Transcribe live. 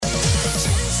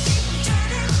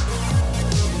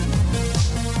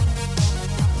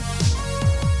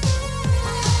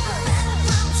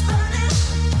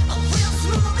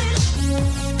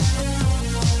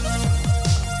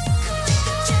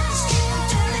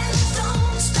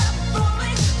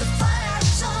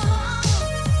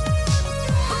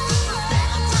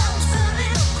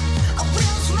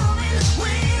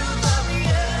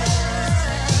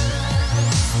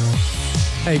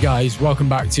Hey guys, welcome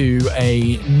back to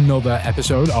another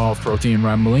episode of Protein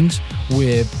Ramblings.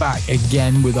 We're back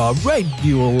again with our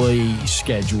regularly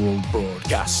scheduled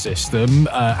broadcast system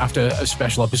after a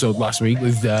special episode last week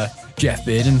with Jeff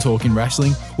Bearden talking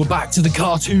wrestling. We're back to the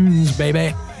cartoons,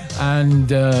 baby.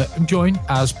 And I'm joined,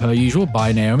 as per usual,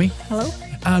 by Naomi. Hello.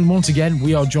 And once again,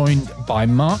 we are joined by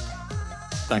Mark.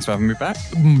 Thanks for having me back.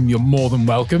 You're more than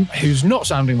welcome. Who's not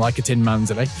sounding like a Tin Man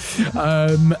today.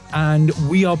 And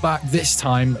we are back this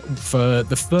time for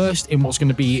the first in what's going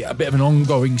to be a bit of an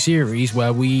ongoing series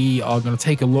where we are going to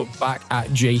take a look back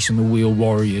at Jason the Wheel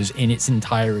Warriors in its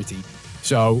entirety.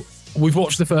 So we've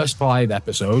watched the first 5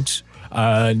 episodes,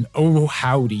 and oh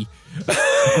howdy.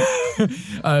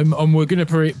 And we're going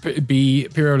to be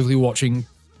periodically watching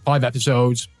 5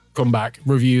 episodes, come back,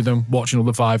 review them, watch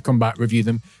another 5, come back, review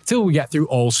them, till we get through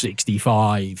all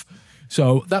 65.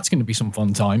 So that's going to be some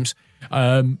fun times.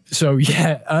 Let's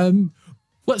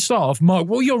start off. Mark,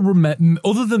 what are your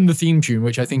other than the theme tune,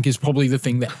 which I think is probably the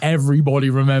thing that everybody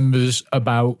remembers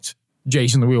about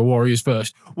Jason the Wheel Warriors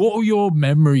first, what are your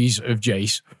memories of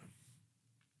Jace?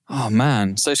 Oh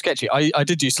man, so sketchy. I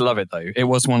did used to love it though. It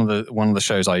was one of the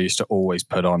shows I used to always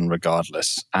put on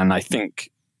regardless. And I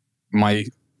think my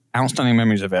outstanding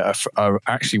memories of it are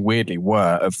actually weirdly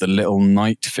were of the little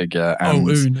knight figure and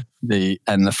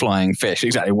the flying fish.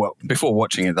 Exactly. What before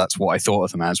watching it, that's what I thought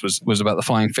of them as was about the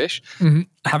flying fish. Mm-hmm.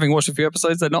 Having watched a few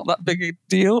episodes, they're not that big a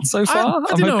deal so far.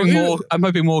 I'm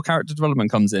hoping more character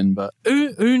development comes in, but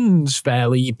Un's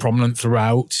fairly prominent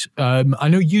throughout. I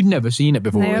know you'd never seen it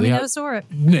before. Naomi never saw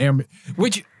it. Naomi,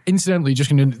 which incidentally,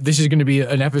 this is going to be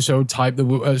an episode type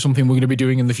that something we're going to be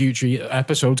doing in the future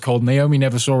episodes called Naomi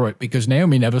Never Saw It, because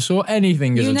Naomi never saw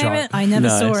anything as a child. I never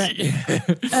saw it.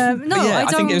 I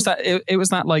think it was that. It was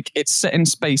that like it's set in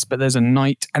space, but there's a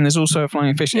knight and there's also a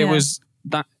flying fish. Yeah. It was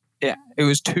that. Yeah, it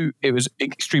was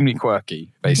extremely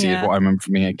quirky. Basically, is what I remember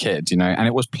from being a kid. And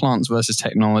it was Plants versus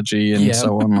Technology and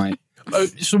so on. Like.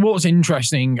 So what's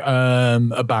interesting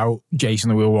about Jason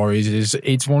the Wheel Warriors is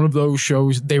it's one of those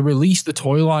shows, they released the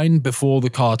toy line before the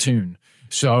cartoon.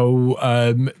 So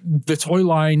the toy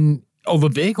line, all the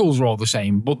vehicles are all the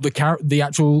same, but the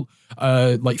actual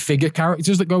figure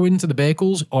characters that go into the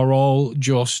vehicles are all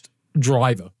just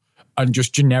driver and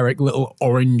just generic little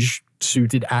orange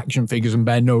suited action figures and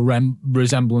bear no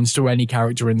resemblance to any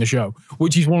character in the show,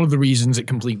 which is one of the reasons it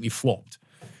completely flopped.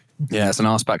 Yeah, it's an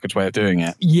arse backwards way of doing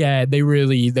it. Yeah, they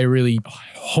really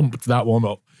humped that one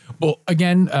up. But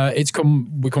again,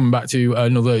 we're coming back to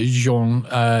another Jean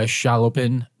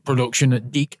Chalopin production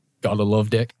at Dick. Gotta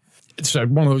love Dick. It's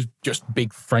one of those just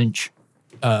big French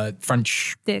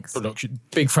dicks. Production.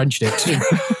 Big French dicks.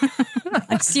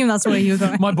 I assume that's where you were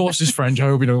going. My boss is French. I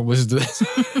hope he don't listen to this.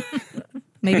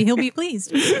 Maybe he'll be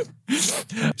pleased.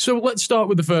 So let's start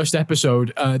with the first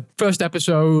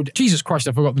episode. Jesus Christ,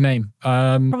 I forgot the name.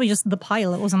 Probably just the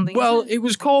pilot or something. Well, it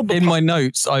was called... In my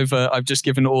notes, I've just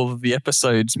given all of the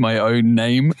episodes my own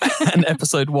name. And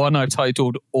episode 1, I've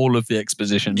titled All of the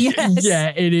Exposition. Yes.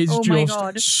 Yeah, it is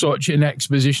such an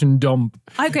exposition dump.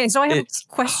 Okay, so I have a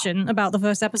question about the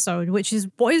first episode, which is,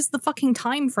 what is the fucking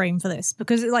time frame for this?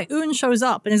 Because Un shows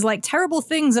up and is like, terrible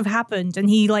things have happened, and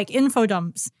he info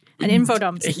dumps.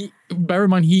 Bear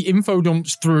in mind, he info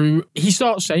dumps through. He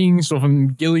starts saying stuff,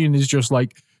 and Gillian is just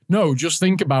like, "No, just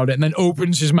think about it," and then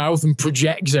opens his mouth and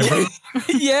projects everything.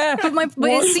 Yeah, but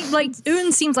it seems like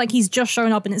Un seems like he's just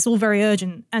shown up, and it's all very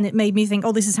urgent, and it made me think,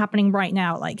 "Oh, this is happening right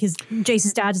now." Like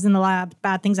Jace's dad is in the lab.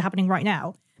 Bad things are happening right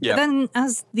now. Yeah. But then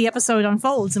as the episode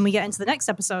unfolds and we get into the next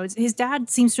episodes, his dad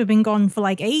seems to have been gone for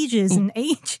ages and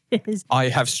ages. I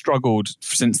have struggled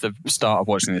since the start of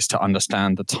watching this to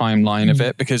understand the timeline of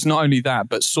it, because not only that,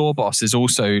 but Sawboss is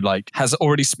also has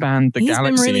already spanned the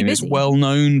galaxy and is well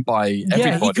known by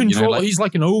everybody. He's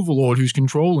like an overlord who's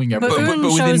controlling everything. But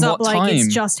Un shows up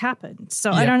it's just happened.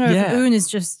 So I don't know if Un is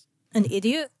just an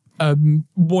idiot.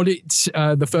 What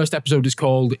the first episode is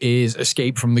called is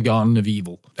Escape from the Garden of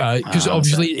Evil. Because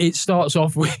obviously it starts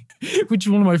off with, which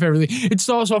is one of my favorite things, it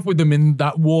starts off with them in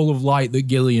that wall of light that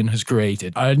Gillian has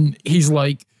created. And he's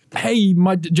like, hey,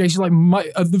 Jason's like,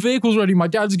 the vehicle's ready, my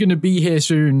dad's going to be here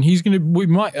soon. And he's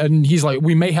like,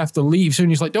 we may have to leave soon.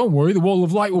 He's like, don't worry, the wall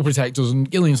of light will protect us. And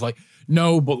Gillian's like,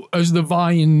 no, but as the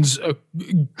vines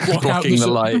block out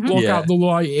the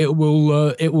light, it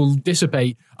will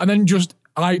dissipate. And then just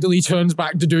idly turns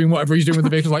back to doing whatever he's doing with the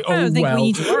vehicle. Like, I don't think we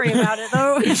need to worry about it,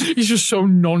 though. He's just so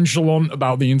nonchalant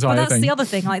about the entire thing. But that's the other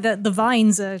thing. The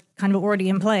vines are kind of already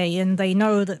in play, and they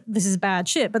know that this is bad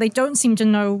shit, but they don't seem to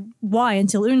know why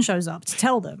until Un shows up to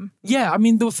tell them. Yeah, I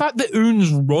mean, the fact that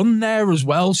Un's run there as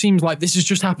well seems like this has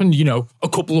just happened, a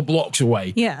couple of blocks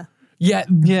away. Yeah.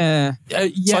 Yeah.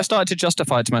 So I started to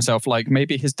justify it to myself, like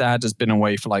maybe his dad has been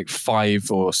away for like 5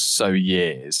 or so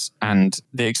years and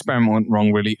the experiment went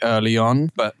wrong really early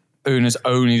on, but Una's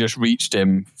only just reached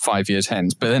him 5 years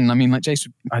hence. But then, I mean, like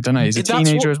Jace, I don't know, he's a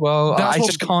teenager as well. I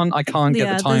can't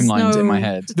get the timelines in my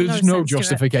head. There's no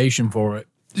justification for it.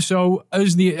 So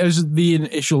as the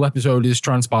initial episode is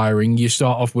transpiring, you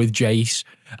start off with Jace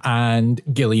and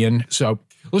Gillian. So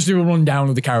let's do a rundown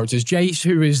of the characters. Jace,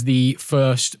 who is the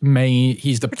first main,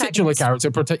 he's the particular character.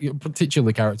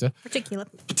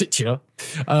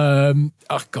 Oh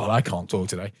God, I can't talk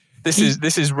today.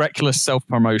 This is reckless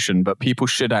self-promotion, but people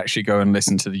should actually go and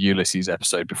listen to the Ulysses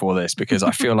episode before this, because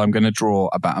I feel I'm going to draw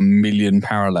about 1 million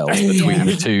parallels between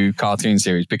the two cartoon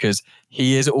series, because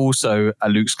he is also a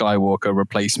Luke Skywalker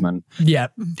replacement. Yeah.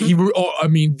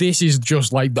 This is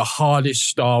just like the hardest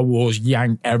Star Wars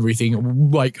yank everything.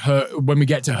 Like when we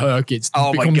get to Herc, it's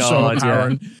become so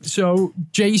apparent. Yeah. So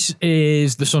Jace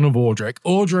is the son of Ordric.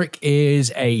 Ordric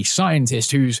is a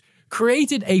scientist who's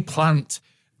created a plant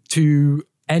to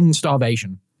end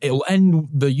starvation. It'll end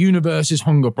the universe's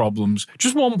hunger problems.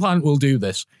 Just one plant will do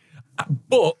this.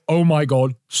 But, oh my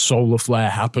God, solar flare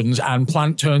happens and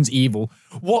plant turns evil.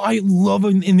 What I love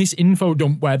in this info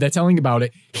dump where they're telling about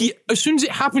it, as soon as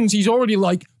it happens, he's already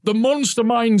like, the monster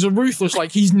minds are ruthless.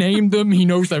 Like, he's named them. He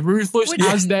knows they're ruthless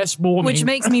as they're spawning. Which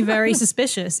makes me very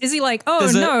suspicious. Is he like,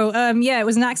 it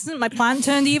was an accident. My plant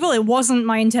turned evil. It wasn't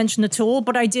my intention at all,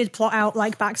 but I did plot out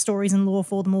like backstories and lore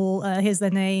for them all. Here's their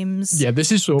names. Yeah,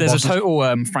 this is There's a total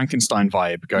Frankenstein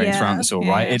vibe going throughout this all,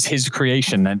 right? It's his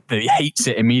creation and he hates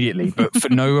it immediately, but for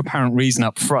no apparent reason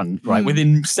up front, right?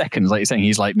 Within seconds, like you're saying,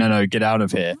 he's like, no, get out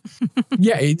of here.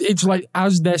 Yeah, it's like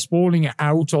as they're spawning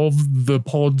out of the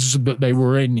pods that they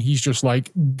were in, he's just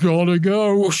like, gotta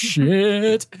go,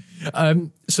 shit.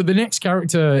 So the next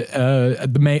character,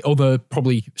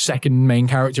 probably second main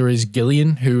character is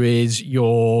Gillian, who is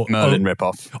your Merlin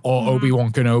ripoff. Or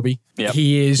Obi-Wan Kenobi. Yep.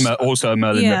 He is also a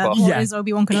Merlin ripoff. Yeah, is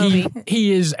Obi-Wan Kenobi.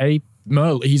 He is a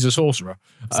Merlin. He's a sorcerer.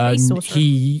 Sorcerer.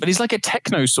 But he's like a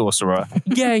techno sorcerer.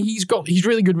 Yeah, he's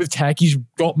really good with tech. He's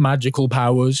got magical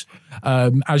powers,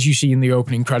 as you see in the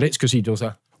opening credits, because he does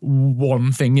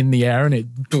one thing in the air and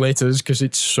it glitters because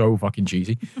it's so fucking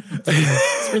cheesy.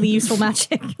 It's really useful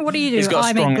magic. What do you do? He's got a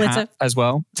strong hat as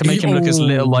well to make him look as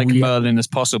little like Merlin as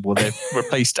possible. They've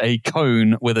replaced a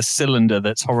cone with a cylinder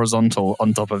that's horizontal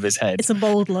on top of his head. It's a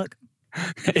bold look.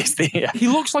 He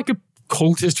looks like a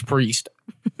cultist priest.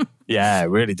 Yeah, it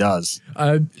really does.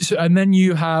 And then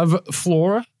you have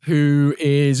Flora, who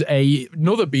is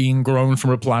another being grown from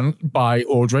a plant by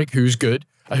Ordric, who's good,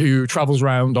 who travels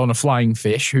around on a flying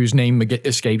fish, whose name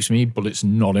escapes me, but it's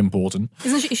not important.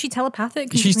 Is she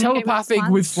telepathic? She's telepathic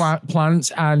with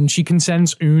plants, and she can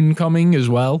sense Oon coming as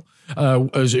well.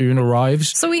 As Oon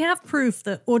arrives. So we have proof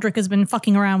that Ordric has been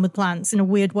fucking around with plants in a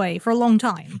weird way for a long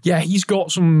time. Yeah, he's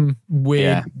got some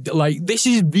weird, this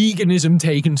is veganism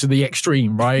taken to the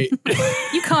extreme, right?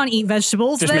 You can't eat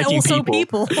vegetables. They're also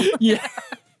people. Yeah.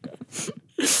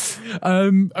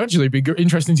 Actually, it'd be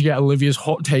interesting to get Olivia's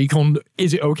hot take on,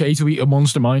 is it okay to eat a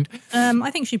monster mind?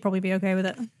 I think she'd probably be okay with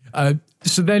it.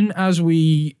 So then as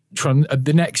we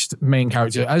the next main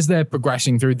character, as they're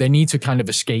progressing through, they need to kind of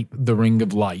escape the Ring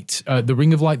of Light,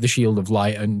 the Shield of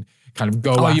Light, and kind of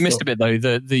go after. You missed a bit though.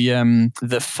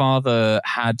 The father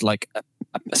had like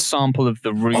a sample of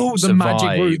the root. Oh, the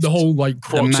magic root, the whole like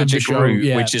crux of the show,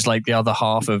 root, which is like the other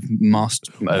half of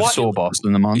Sawboss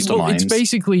and the Masterminds. Well, it's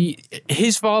basically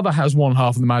his father has one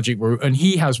half of the magic root, and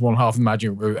he has one half of the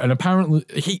magic root, and apparently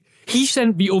he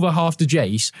sent the other half to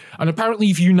Jace, and apparently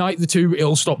if you unite the two,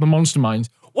 it'll stop the monster minds.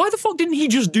 Why the fuck didn't he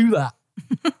just do that?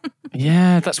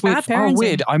 Yeah, that's weird. Oh,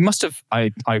 weird. I'm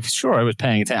sure I was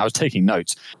paying attention. I was taking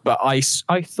notes, but I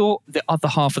thought the other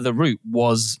half of the root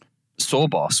was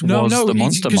Sawboss, the monster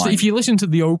mind. Because if you listen to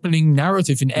the opening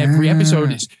narrative in every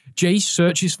episode, it's Jace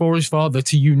searches for his father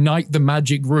to unite the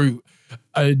magic root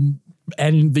and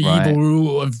end the evil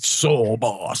rule of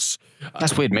Sawboss.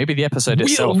 That's weird. Maybe the episode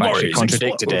itself actually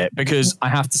contradicted it, because I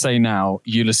have to say now,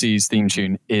 Ulysses' theme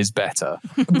tune is better.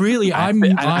 Really?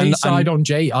 I side on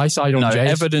Jay. I side on Jay.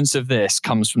 Evidence of this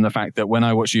comes from the fact that when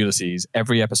I watch Ulysses,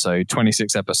 every episode,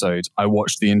 26 episodes, I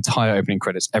watched the entire opening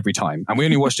credits every time. And we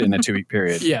only watched it in a 2-week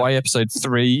period. Yeah. By episode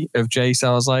 3 of Jace,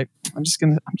 I was like, I'm just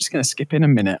gonna skip in a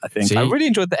minute, I think. See? I really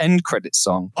enjoyed the end credits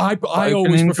song. I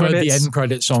always preferred the end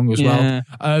credits song as well.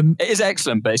 It is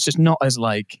excellent, but it's just not as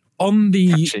like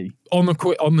catchy. On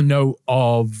the note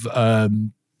of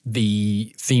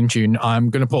the theme tune, I'm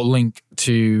going to put a link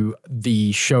to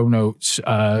the show notes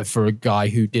for a guy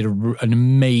who did an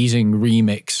amazing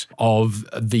remix of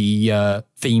the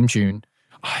theme tune.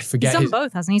 I forget. He's done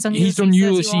both, hasn't he? He's done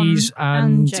Ulysses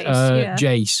and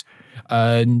Jace.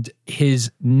 And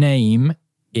his name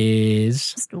is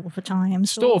Store for Time.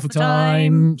 Store for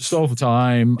Time.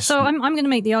 So I'm going to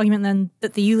make the argument then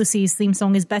that the Ulysses theme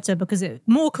song is better because it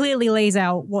more clearly lays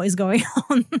out what is going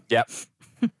on. Yep.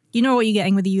 You know what you're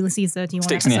getting with the Ulysses 31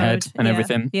 Sticks episode. in your head and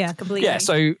everything. Yeah, completely. Yeah,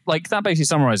 so like that basically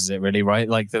summarizes it really, right?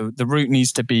 Like the route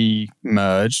needs to be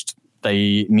merged.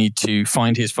 They need to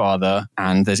find his father,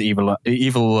 and there's evil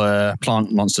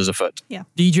plant monsters afoot. Yeah.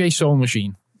 DJ Soul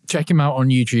Machine. Check him out on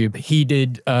YouTube. He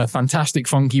did a fantastic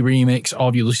funky remix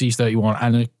of Ulysses 31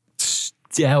 and a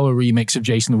stellar remix of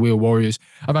Jason the Wheel Warriors.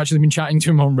 I've actually been chatting to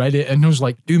him on Reddit and I was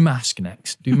like, do Mask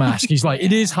next. Do Mask. He's like,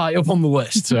 it is high up on the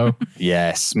list. So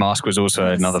yes, Mask was also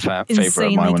another favorite of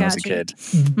mine when I was a kid.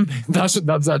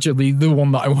 That's actually the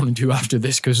one that I want to do after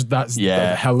this because that's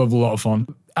a hell of a lot of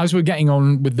fun. As we're getting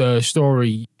on with the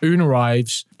story, Oon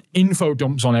arrives, info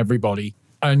dumps on everybody.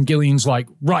 And Gillian's like,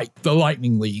 right, the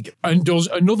Lightning League. And does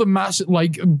another massive,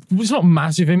 like, it's not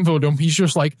massive info dump. He's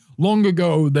just like, long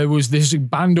ago, there was this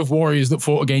band of warriors that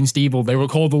fought against evil. They were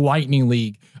called the Lightning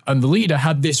League. And the leader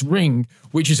had this ring,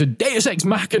 which is a Deus Ex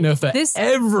Machina for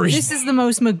every... This is the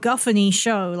most MacGuffin-y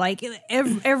show. Like,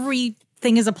 every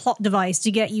thing is a plot device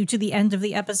to get you to the end of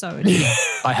the episode.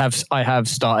 I have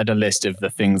started a list of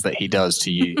the things that he does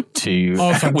to you with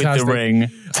the ring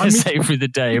to save through the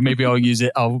day. Maybe I'll use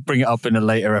it. I'll bring it up in a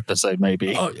later episode.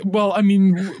 Maybe. Well, I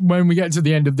mean, when we get to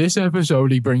the end of this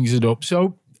episode, he brings it up.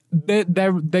 So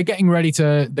they're getting ready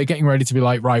to be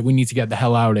like, right, we need to get the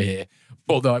hell out of here.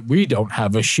 But they're like, we don't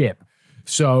have a ship.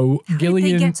 So Gillian,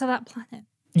 did they get to that planet?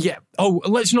 Yeah. Oh,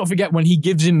 let's not forget when he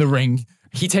gives him the ring.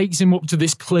 He takes him up to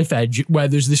this cliff edge where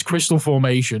there's this crystal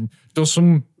formation, does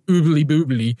some oobly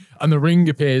boobly, and the ring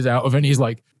appears out of it, and he's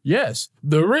like, yes,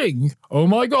 the ring. Oh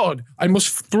my God, I must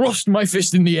thrust my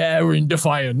fist in the air in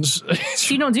defiance.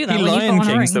 Do you not do that? He Lion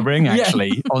Kings the ring,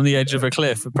 actually, on the edge of a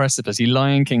cliff, a precipice. He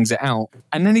Lion Kings it out,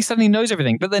 and then he suddenly knows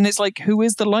everything. But then it's like, who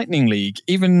is the Lightning League?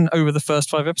 Even over the first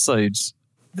 5 episodes,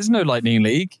 there's no Lightning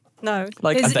League. No.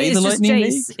 Like, are they the Lightning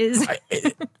League?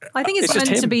 I think it's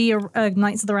meant to be a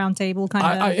Knights of the Round Table kind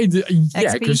of.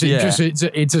 Yeah, because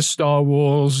it's a Star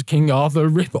Wars King Arthur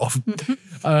ripoff.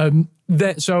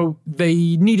 So they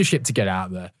need a ship to get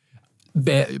out of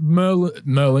there.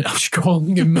 Merlin. I'm just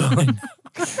calling him Merlin.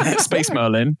 Space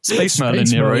Merlin,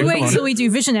 Nero. Wait till we do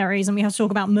Visionaries and we have to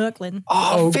talk about Merklin.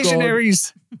 Oh,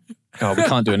 Visionaries! God, we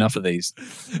can't do enough of these.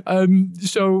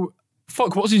 So,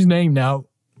 what's his name now?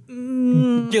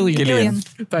 Gillian.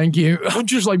 Thank you. I'm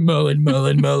just like Merlin.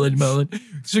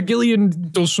 So Gillian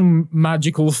does some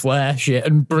magical flair shit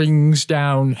and brings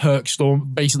down Herc's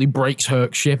storm, basically breaks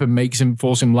Herc's ship and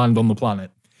force him land on the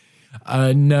planet.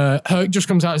 And Herc just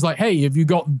comes out and is like, hey, have you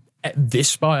got this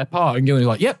spare part? And Gillian's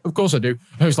like, yep, of course I do.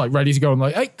 Herc's like ready to go. I'm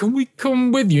like, hey, can we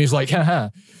come with you? He's like, haha.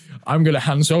 I'm going to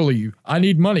Han Solo you. I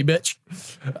need money, bitch.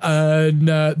 And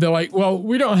they're like, well,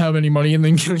 we don't have any money. And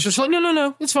then Gillian's just like,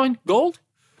 no, it's fine. Gold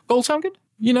sound good,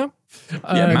 you know?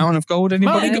 Mountain of Gold,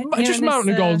 anybody? Mountain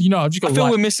of Gold, you know. I've just got I feel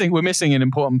we're missing an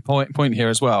important point here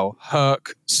as well.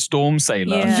 Herc Storm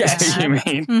Sailor. Yeah. Yes. You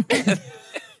mean?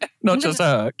 Not just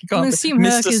Herc. You can't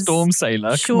Mr. Storm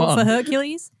Sailor. Short for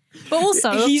Hercules. But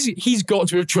also, he's got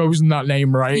to have chosen that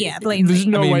name, right? Yeah, blatantly. There's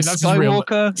no way that's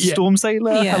Skywalker, his real. Storm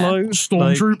Sailor, hello,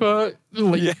 Stormtrooper.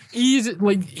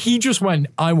 He just went,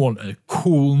 I want a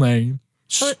cool name.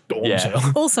 Storm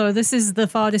Sailor. Also, this is the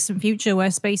far distant future where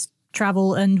space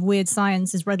travel and weird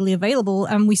science is readily available,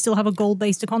 and we still have a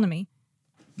gold-based economy.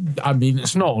 I mean,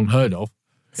 it's not unheard of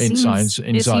in science,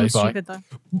 in sci-fi. Seems stupid,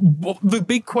 though. The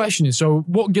big question is, so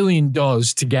what Gillian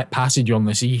does to get passage on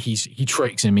this, he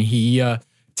tricks him. He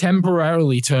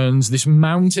temporarily turns this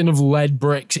mountain of lead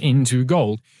bricks into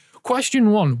gold.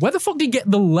 Question 1, where the fuck did he get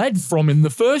the lead from in the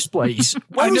first place?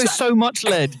 I know so much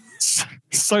lead.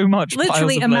 So much.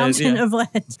 Literally a mountain of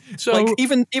lead. So like,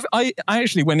 even if I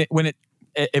actually, when it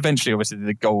eventually, obviously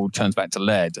the gold turns back to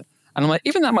lead, and I'm like,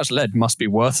 even that much lead must be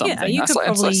worth something. Yeah,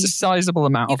 that's a sizable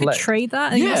amount of lead. You could trade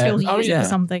that and you must be able to use it for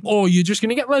something. Or you're just going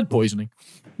to get lead poisoning.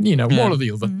 You know, one or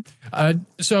the other.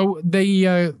 So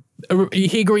they...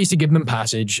 he agrees to give them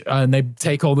passage and they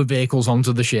take all the vehicles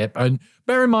onto the ship. And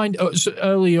bear in mind,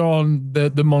 early on,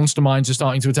 the monster mines are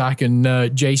starting to attack and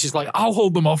Jace is like, I'll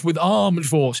hold them off with armed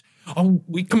force. Oh,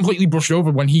 we completely brushed over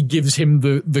when he gives him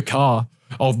the car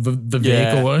of the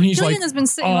vehicle. And he's Gillian like, has been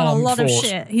sitting on a lot of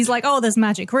shit. He's like, oh, there's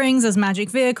magic rings, there's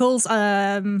magic vehicles.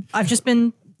 I've just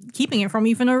been keeping it from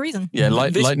you for no reason. Yeah,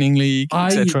 Lightning League,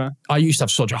 etc. I used to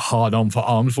have such a hard-on for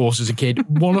armed force as a kid.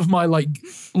 One of my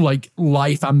like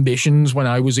life ambitions when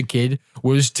I was a kid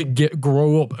was to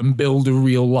grow up and build a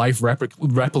real life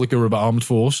replica of armed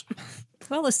force.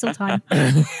 Well, there's still time.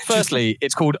 Firstly,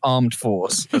 it's called Armed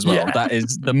Force as well. Yeah. That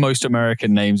is the most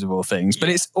American names of all things. But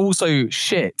it's also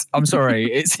shit. I'm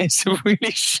sorry. It's really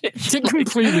shit. It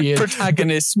completely is.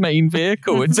 Protagonist's main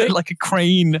vehicle. It's like a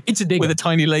crane. It's a digger. With a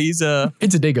tiny laser.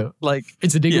 It's a digger. Like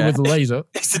It's a digger with a laser.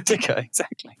 It's a digger,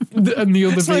 exactly. And the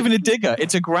other It's not even a digger.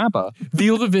 It's a grabber. The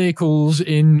other vehicles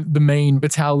in the main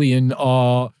battalion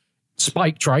are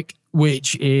Spike Trike,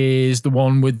 which is the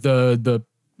one with the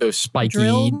spiky.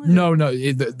 Drill? No,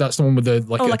 that's the one with the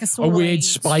like a a sword weird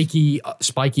blade.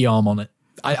 spiky arm on it.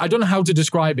 I don't know how to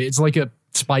describe it. It's like a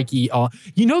spiky arm.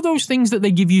 You know those things that they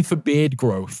give you for beard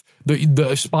growth?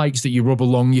 The spikes that you rub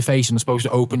along your face and are supposed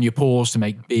to open your pores to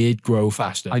make beard grow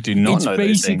faster. I do not know those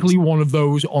It's basically things. one of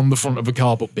those on the front of a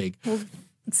car, but big. Well,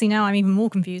 see, now I'm even more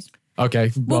confused.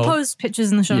 Okay, We'll post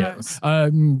pictures in the show notes.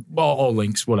 or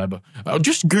links, whatever.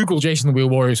 Just Google Jason the Wheel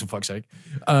Warriors for fuck's sake.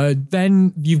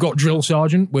 Then you've got Drill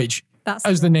Sergeant, which, That's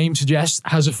as the name suggests,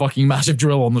 has a fucking massive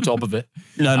drill on the top of it.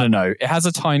 No. It has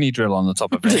a tiny drill on the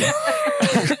top of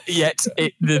it. Yet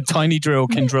the tiny drill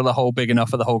can drill a hole big enough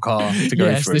for the whole car to go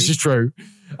Yes, through. this is true.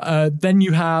 Then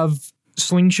you have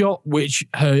Slingshot, which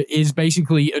is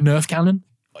basically a Nerf cannon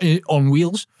on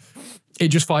wheels. It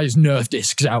just fires Nerf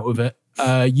discs out of it.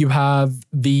 You have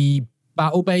the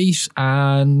battle base,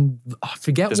 and I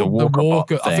forget There's a what the walker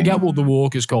walker. bot I forget what the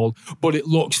walker's called, but it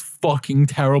looks fucking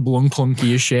terrible and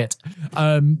clunky as shit.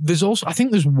 There's also, I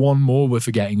think there's one more we're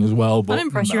forgetting as well. But I'm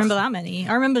impressed you remember that many.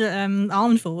 I remember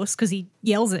Armed Force because he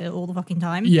yells at it all the fucking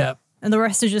time. Yeah. And the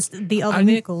rest are just the other And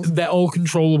vehicles. they're all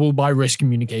controllable by wrist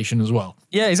communication as well.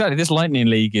 Yeah, exactly. This Lightning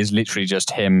League is literally just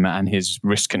him and his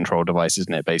wrist control device,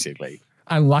 isn't it, basically?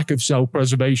 And lack of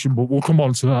self-preservation, but we'll come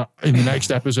on to that in the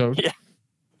next episode. Yeah.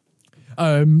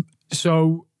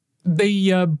 So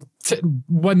they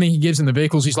when he gives them the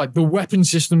vehicles, he's like, the weapon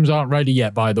systems aren't ready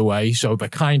yet, by the way, so they're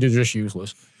kind of just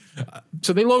useless.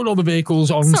 So they load all the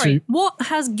vehicles onto... Sorry, what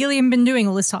has Gillian been doing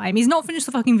all this time? He's not finished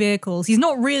the fucking vehicles. He's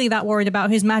not really that worried about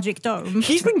his magic dome.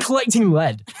 He's been collecting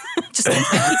lead. Just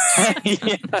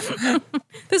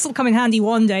This will come in handy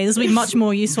one day. This will be much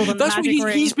more useful than That's the what magic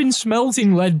ring. he's been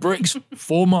smelting lead bricks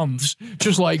for months.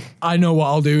 Just like, I know what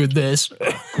I'll do with this.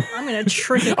 I'm going to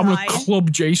trick a I'm going guy. to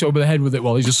club Jace over the head with it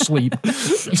while he's asleep.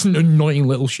 He's an annoying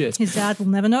little shit. His dad will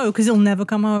never know because he'll never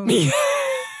come home.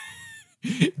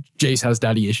 Jace has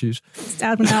daddy issues. His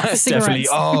dad went out for cigarettes. Definitely.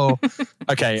 Oh,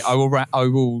 okay. I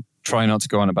will try not to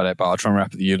go on about it, but I'll try and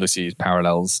wrap up the Ulysses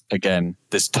parallels again.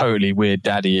 There's totally weird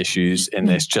daddy issues in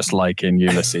this, just like in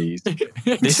Ulysses.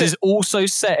 This is also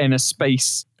set in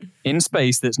space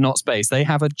that's not space. They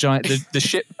have a giant. The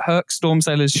ship, Herc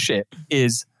Stormsailor's ship,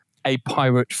 is a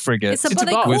pirate frigate. But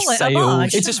they call with it a sails.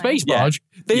 barge. It's a space Yeah. barge.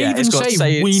 They Yeah, even it's got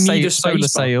say, we need a solar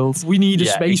space barge. sails. We need a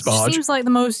Yeah, space barge. Seems like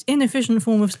the most inefficient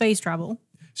form of space travel.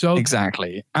 So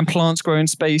Exactly. And plants grow in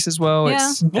space as well.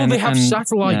 Yeah. Well, they have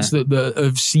satellites that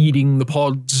of seeding the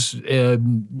pods,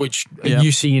 which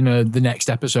you see in the next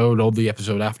episode or the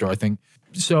episode after, I think.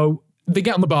 So they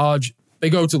get on the barge, they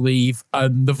go to leave,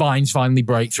 and the vines finally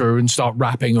break through and start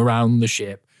wrapping around the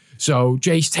ship. So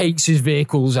Jace takes his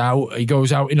vehicles out. He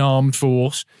goes out in armed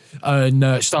force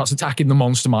and starts attacking the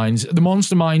monster mines. The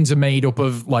monster mines are made up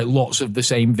of like lots of the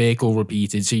same vehicle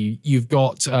repeated. So you've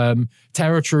got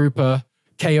Terror Trooper,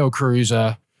 KO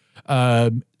Cruiser,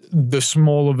 the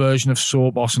smaller version of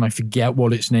Sword Boss, and I forget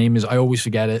what its name is. I always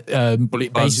forget it. But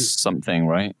it Buzz basically something,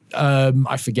 right?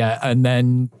 I forget. And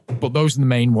then, but those are the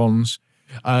main ones.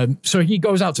 So he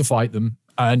goes out to fight them,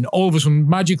 and all of a sudden,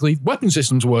 magically, weapon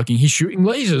systems are working. He's shooting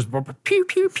lasers, pew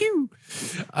pew pew,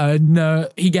 and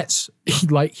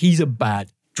he's a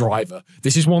bad driver.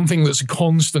 This is one thing that's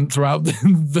constant throughout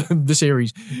the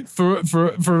series.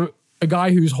 For a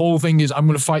guy whose whole thing is, I'm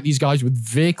going to fight these guys with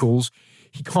vehicles.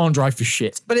 He can't drive for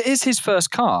shit. But it is his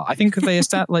first car. I think if they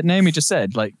like Naomi just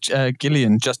said, like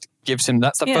Gillian just gives him,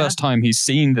 that's the first time he's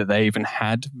seen that they even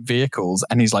had vehicles.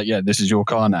 And he's like, yeah, this is your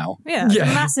car now. Yeah.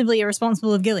 Massively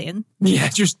irresponsible of Gillian. Yeah,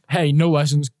 just, hey, no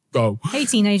lessons, go. Hey,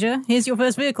 teenager, here's your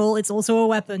first vehicle. It's also a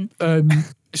weapon.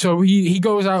 So he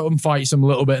goes out and fights them a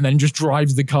little bit and then just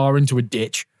drives the car into a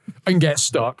ditch and gets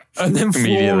stuck. And then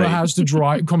Flora has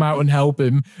to come out and help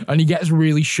him. And he gets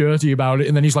really shirty about it.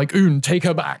 And then he's like, Oon, take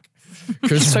her back.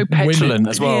 He's so petulant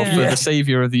as well for Yeah. the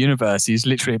savior of the universe. He's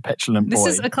literally a petulant boy. This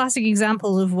is a classic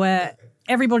example of where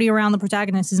everybody around the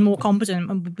protagonist is more competent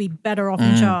and would be better off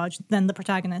in charge than the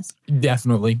protagonist.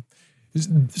 Definitely.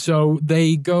 So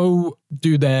they go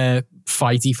do their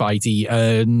fighty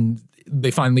and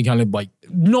they finally kind of like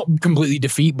not completely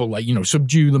defeat, but like,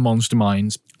 subdue the monster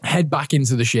mines, head back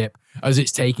into the ship as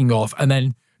it's taking off. And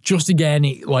then just again,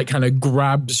 it like kind of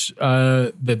grabs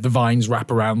the vines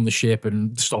wrap around the ship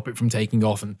and stop it from taking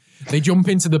off. And they jump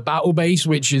into the battle base,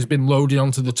 which has been loaded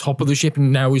onto the top of the ship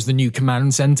and now is the new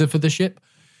command center for the ship,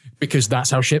 because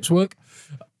that's how ships work.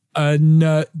 And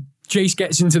Jace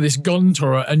gets into this gun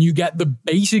turret, and you get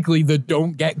basically the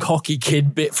 "don't get cocky,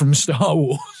 kid" bit from Star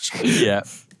Wars. Yeah.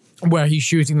 Where he's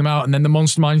shooting them out, and then the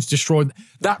monster mine's destroyed.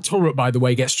 That turret, by the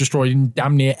way, gets destroyed in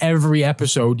damn near every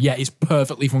episode, yet it's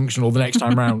perfectly functional the next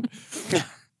time round.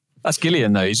 That's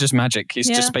Gillian, though. He's just magic. He's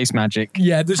just space magic.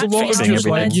 Yeah, there's a lot of just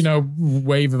like,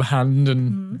 wave of hand,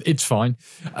 and it's fine.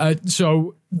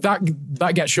 So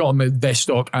that gets shot and they're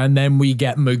stuck, and then we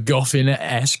get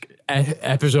MacGuffin-esque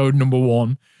episode number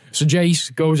 1. So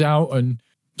Jace goes out and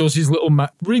does his little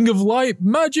ring of light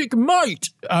magic might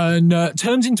and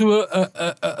turns into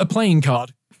a playing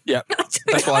card. Yeah, that's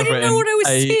what I I've didn't written. know what I was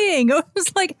seeing. I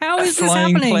was like, how is this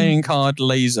flying happening? playing card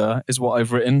laser is what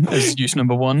I've written as use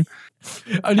number 1.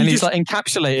 And he's like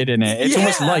encapsulated in it.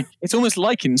 It's almost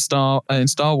like in Star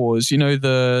Wars,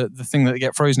 the thing that they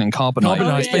get frozen in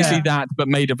carbonite. It's basically that, but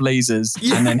made of lasers.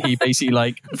 Yeah. And then he basically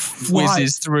like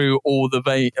whizzes through all the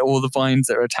vines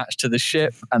that are attached to the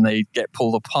ship, and they get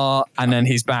pulled apart. And then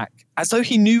he's back, as though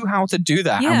he knew how to do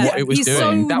that and what it was doing.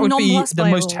 So that would be the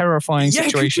most terrifying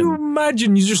situation. Could you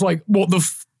imagine? He's just like, what the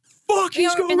fuck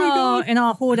is going on? In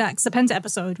our Hordak Serpenta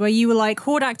episode, where you were like,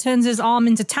 Hordak turns his arm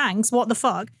into tanks. What the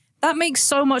fuck? That makes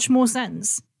so much more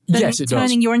sense than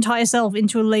turning your entire self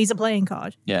into a laser playing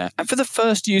card. Yeah. And for the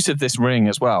first use of this ring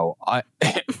as well,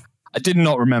 I did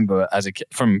not remember as a kid,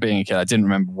 from being a kid, I didn't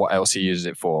remember what else he uses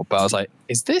it for. But I was like,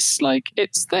 is this like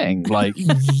its thing? Like,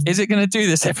 is it going to do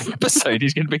this every episode?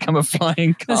 He's going to become a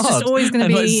flying card. There's just always going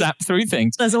to be zap through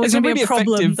things. There's always going to be a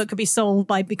problem that could be solved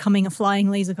by becoming a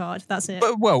flying laser card. That's it.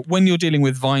 But, well, when you're dealing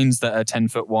with vines that are 10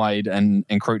 foot wide and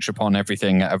encroach upon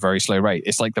everything at a very slow rate,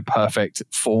 it's like the perfect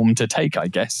form to take, I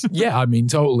guess. Yeah, I mean,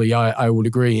 totally. I would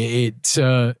agree. It's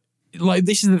like,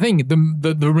 this is the thing.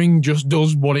 The ring just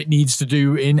does what it needs to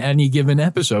do in any given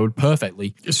episode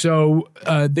perfectly. So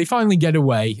they finally get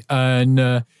away,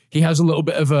 and he has a little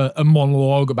bit of a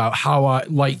monologue about how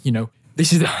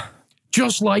this is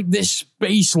just like this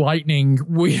space lightning.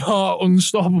 We are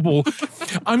unstoppable.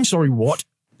 I'm sorry, what?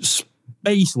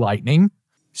 Space lightning?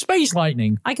 Space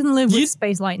lightning. I can live with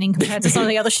space lightning compared to some of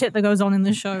the other shit that goes on in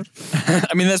this show.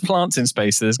 I mean, there's plants in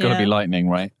space, so there's got to be lightning,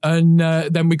 right? And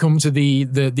then we come to the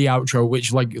outro,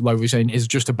 which, like we were saying, is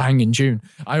just a banging tune.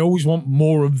 I always want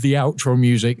more of the outro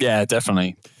music. Yeah,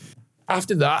 definitely.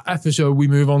 After that episode, we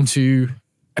move on to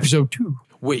episode 2,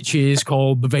 which is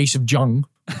called The Vase of Jung.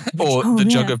 Or the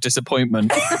jug of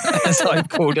disappointment, as I've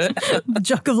called it. The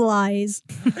jug of lies.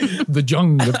 The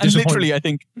jung of disappointment. And literally, I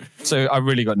think, so I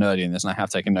really got nerdy in this, and I have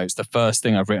taken notes. The first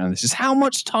thing I've written on this is how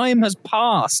much time has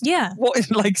passed. Yeah. What is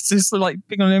just like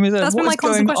picking on him? That's been my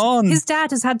constant question. His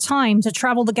dad has had time to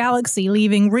travel the galaxy,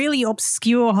 leaving really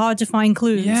obscure, hard to find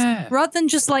clues. Yeah. Rather than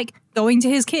just like going to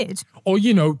his kid. Or,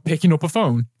 picking up a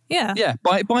phone. Yeah. Yeah.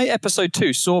 By episode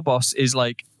 2, Sawboss is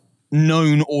like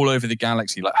known all over the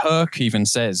galaxy. Like Herc even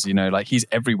says, like he's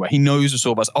everywhere. He knows a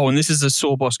Sawboss. Oh, and this is a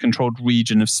Sawboss controlled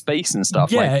region of space and stuff.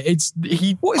 Yeah, like, he's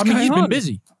going been on?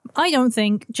 busy. I don't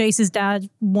think Jace's dad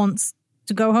wants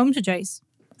to go home to Jace.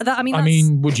 I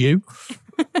mean, would you?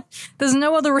 There's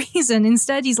no other reason.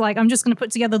 Instead, he's like, I'm just going to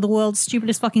put together the world's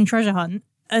stupidest fucking treasure hunt,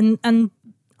 and I'm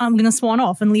going to swan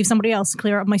off and leave somebody else to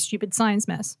clear up my stupid science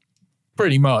mess.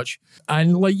 Pretty much.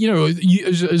 And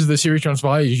as the series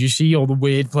transpires, you see all the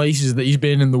weird places that he's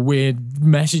been and the weird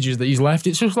messages that he's left.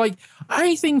 It's just like,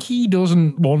 I think he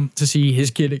doesn't want to see his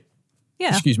kid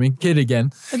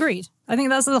again. Agreed. I think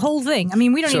that's the whole thing. I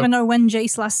mean, we don't even know when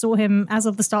Jace last saw him as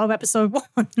of the start of episode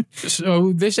 1.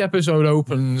 So this episode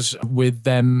opens with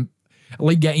them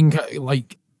getting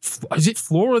is it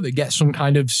Flora that gets some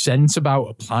kind of sense about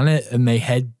a planet and they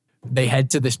head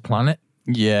to this planet?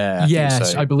 Yeah.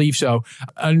 Yes, I believe so.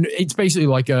 And it's basically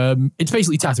it's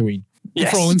basically Tatooine.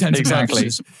 Yes, for all intents and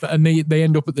purposes. And they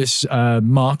end up at this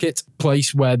market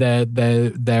place where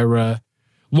they're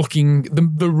looking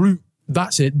the route.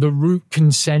 That's it. The route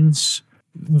can sense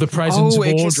the presence of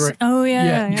Audrey.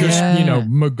 Because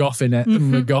MacGuffin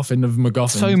MacGuffin of MacGuffin.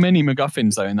 So many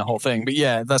MacGuffins though in the whole thing, but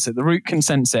yeah, that's it. The route can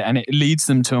sense it, and it leads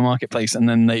them to a marketplace, and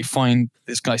then they find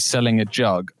this guy selling a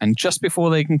jug, and just before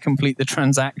they can complete the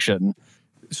transaction,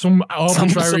 some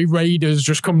arbitrary raiders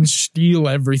just come and steal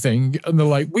everything, and they're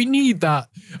like, "We need that."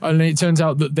 And it turns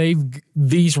out that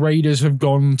these raiders have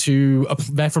gone to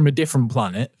they're from a different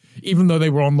planet, even though they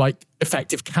were on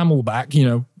effective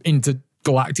camelback,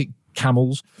 intergalactic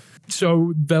camels.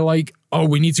 So they're like, "Oh,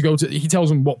 we need to go to." He tells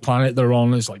them what planet they're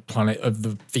on. It's like planet of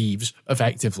the thieves,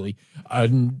 effectively,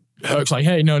 and Herc's like,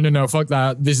 hey, no, fuck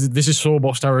that. This is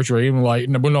Sawboss territory. And we're like,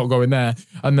 no, we're not going there.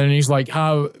 And then he's like,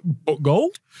 how, but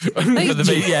gold? But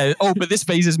this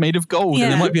vase is made of gold,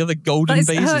 and there might be other golden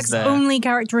vases Herc's there. Only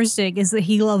characteristic is that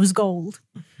he loves gold.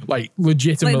 Like,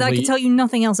 legitimately. Like, I can tell you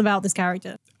nothing else about this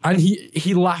character. And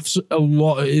he laughs a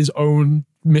lot at his own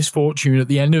misfortune at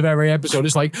the end of every episode.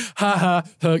 It's like, haha,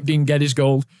 Herc didn't get his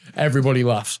gold. Everybody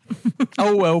laughs.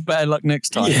 Oh, well, better luck next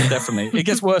time. Yeah. Definitely. It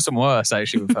gets worse and worse,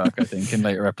 actually, with Herc, I think, in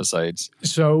later episodes.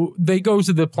 So they go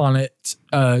to the planet.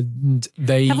 And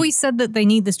they have we said that they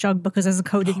need this jug because there's a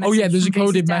coded message? Oh yeah, there's a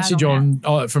coded message from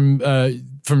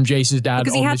Jace's dad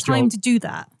because he had time to do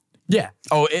that. Yeah.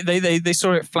 Oh, they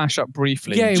saw it flash up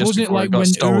briefly. Yeah, just wasn't it like it got when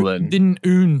stolen. Didn't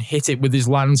Oon hit it with his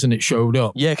lance and it showed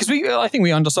up? Yeah, because I think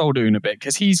we undersold Oon a bit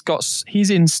because he's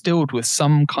instilled with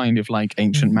some kind of like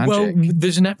ancient magic. Well,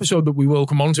 there's an episode that we will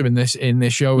come on to in this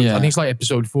show. Yeah. I think it's like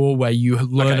episode 4 where you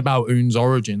learn about Oon's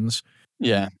origins.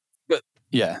 Yeah.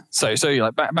 Yeah, so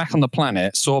like back on the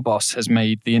planet, Sawboss has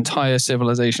made the entire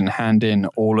civilization hand in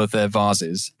all of their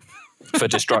vases for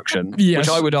destruction, yes. Which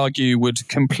I would argue would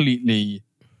completely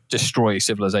destroy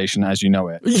civilization as you know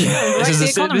it. Yeah, this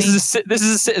is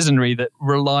a citizenry that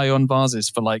rely on vases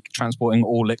for like transporting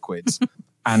all liquids,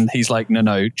 and he's like,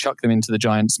 no, chuck them into the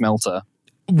giant smelter.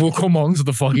 We'll come on to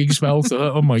the fucking smelter.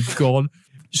 Oh my god!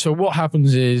 So what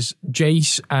happens is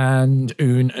Jace and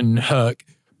Oon and Herc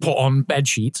put on bed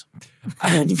sheets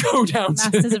and go down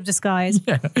Masters of disguise.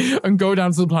 Yeah, and go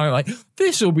down to the planet like,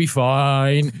 this will be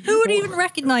fine. Who would even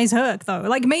recognize Herc though?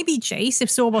 Like maybe Jace if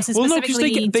Sawboss is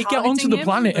specifically they get onto the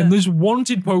planet and there's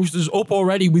wanted posters up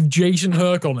already with Jace and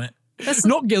Herc on it.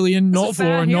 Not Gillian, not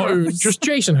Flora, not Oon, just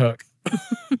Jace and Herc.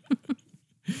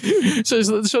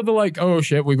 so they're like, oh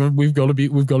shit, we've got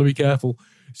to be careful.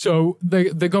 So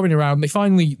they're going around. They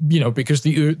finally, because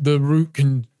the root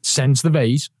can sense the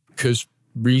vase, because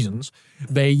reasons,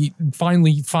 they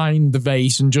finally find the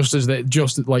vase, and just as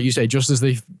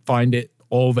they find it,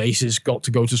 all vases got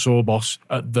to go to Sawboss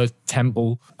at the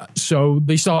temple. So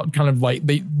they start kind of like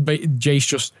Jace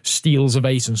just steals a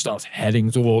vase and starts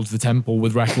heading towards the temple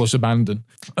with reckless abandon.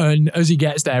 And as he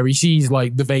gets there, he sees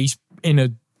like the vase in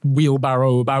a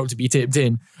wheelbarrow about to be tipped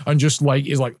in, and just like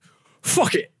is like,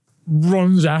 fuck it.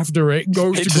 Runs after it,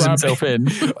 goes to grab himself in.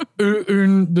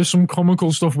 Oon, there's some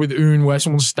comical stuff with Oon where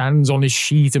someone stands on his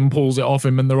sheet and pulls it off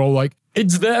him, and they're all like,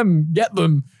 "It's them, get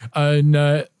them!" And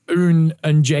Oon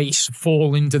and Jace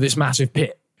fall into this massive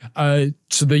pit.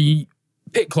 So the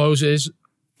pit closes.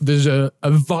 There's a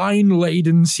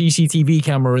vine-laden CCTV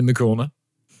camera in the corner.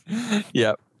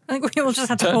 Yeah. I think we all just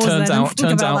have to pause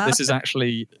Turns out this is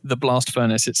actually the blast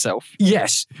furnace itself.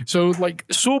 Yes. So like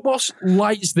Sawboss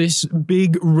lights this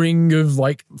big ring of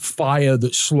like fire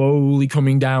that's slowly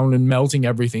coming down and melting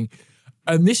everything.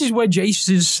 And this is where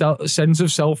Jace's sense of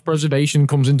self-preservation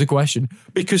comes into question,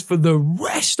 because for the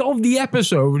rest of the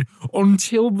episode,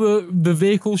 until the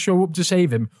vehicles show up to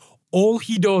save him, all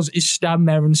he does is stand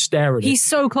there and stare at it. He's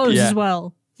so close as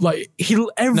well. Like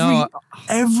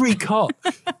every cut,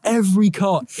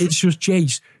 it's just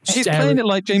Jace. He's playing it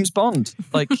like James Bond.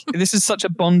 Like this is such a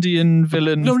Bondian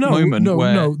villain moment.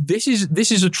 No. This is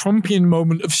a Trumpian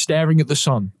moment of staring at the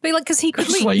sun. But like, because he could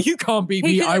leave. Like, you can't beat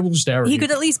me. I will stare at you. He could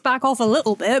at least back off a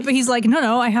little bit, but he's like,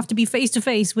 no, I have to be face to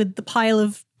face with the pile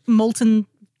of molten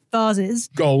vases.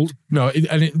 Gold. No,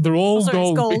 they're all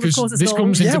gold because this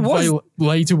comes into play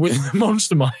later with the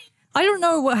Monster Mine. I don't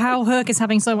know how Herc is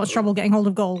having so much trouble getting hold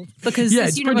of gold, because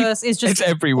this universe is just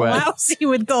everywhere. Lousy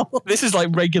with gold. This is like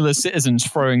regular citizens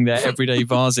throwing their everyday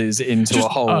vases into a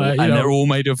hole, and they're all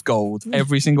made of gold.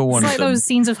 Every single one of them. It's like those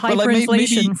scenes of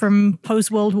hyperinflation from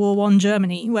post-World War I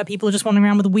Germany, where people are just wandering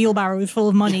around with wheelbarrows full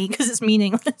of money because it's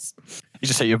meaningless. You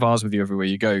just take your vase with you everywhere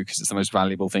you go because it's the most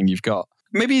valuable thing you've got.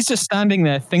 Maybe he's just standing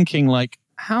there thinking like,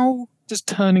 how does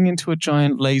turning into a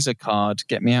giant laser card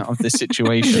get me out of this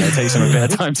situation? It takes him a bit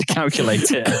of time to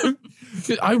calculate it.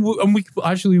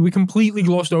 We completely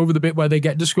glossed over the bit where they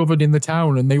get discovered in the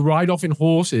town and they ride off in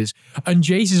horses, and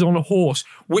Jace is on a horse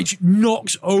which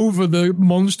knocks over the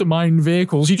Monster Mine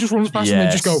vehicles. He just runs past and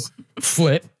they just go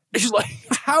flip. It's like,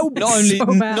 how? Not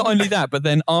only that, but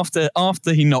then after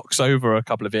he knocks over a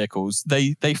couple of vehicles,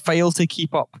 they fail to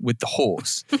keep up with the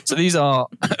horse. So these are,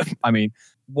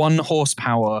 1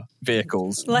 horsepower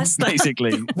vehicles,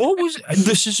 basically. What was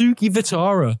the Suzuki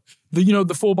Vitara? The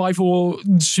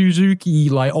 4x4 Suzuki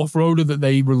like off-roader that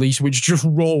they released, which just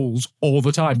rolls all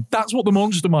the time. That's what the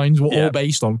Monster Mines were all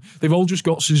based on. They've all just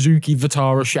got Suzuki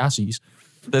Vitara chassis.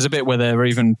 There's a bit where they're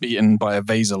even beaten by a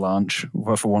vaselanche,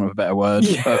 for want of a better word.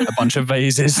 A bunch of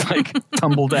vases like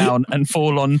tumble down and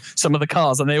fall on some of the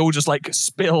cars, and they all just like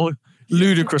spill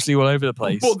ludicrously all over the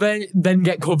place. But they then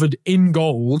get covered in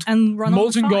gold and run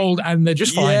molten gold, and they're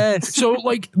just fine. Yes. So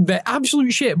like they're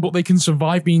absolute shit, but they can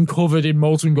survive being covered in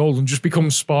molten gold and just become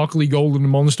sparkly golden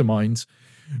monster mines.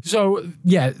 So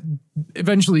yeah,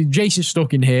 eventually Jace is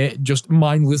stuck in here, just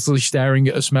mindlessly staring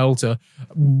at a smelter.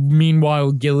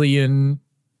 Meanwhile, Gillian,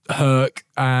 Herc,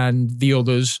 and the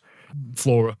others,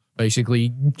 Flora,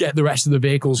 basically get the rest of the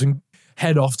vehicles and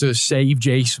head off to save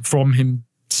Jace from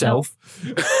himself.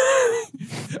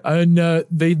 And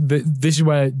this is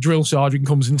where Drill Sergeant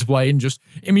comes into play and just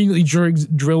immediately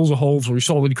drills a hole through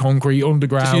solid concrete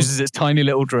underground. Just uses its tiny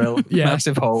little drill,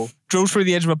 massive hole. Drills through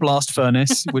the edge of a blast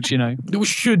furnace, which, It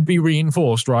should be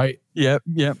reinforced, right? Yep.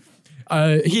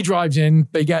 He drives in,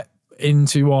 they get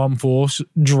into Armed Force,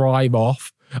 drive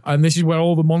off, and this is where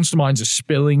all the monster mines are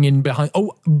spilling in behind.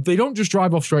 Oh, they don't just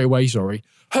drive off straight away, sorry.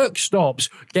 Herc stops,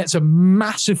 gets a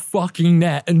massive fucking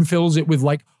net and fills it with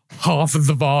like half of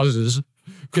the vases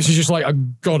because he's just like, I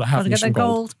gotta have some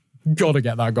gold. Gotta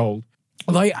get that gold.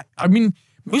 Like, I mean,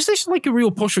 was this like a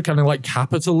real push for kind of like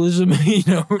capitalism? I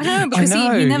don't know, because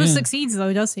he never succeeds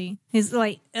though, does he? He's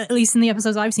like, at least in the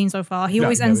episodes I've seen so far, he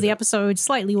always ends the episode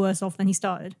slightly worse off than he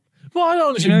started. Well, I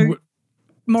don't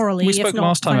morally, we spoke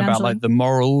last time about like the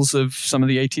morals of some of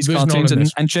the 80s cartoons,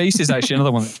 and Jace is actually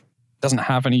another one that doesn't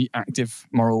have any active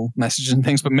moral messages and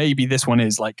things, but maybe this one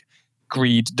is like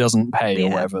greed doesn't pay or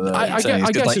whatever. I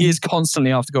guess like, he is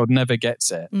constantly after gold, never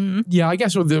gets it. Yeah, I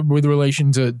guess with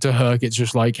relation to Herc, it's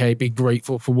just like, hey, be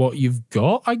grateful for what you've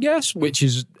got, I guess, which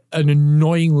is an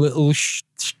annoying little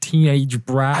teenage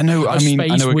brat, a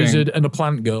space wizard, and a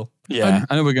plant girl. Yeah,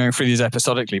 I know we're going through these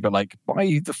episodically, but like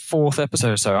by the fourth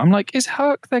episode or so, I'm like, is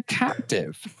Herc their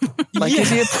captive? Like, is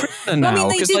he a prisoner now? I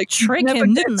mean, they did trick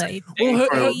him, didn't they? Well,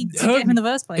 to get him in the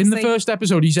first place. In the first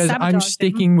episode, he says, I'm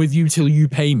sticking with you till you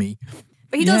pay me.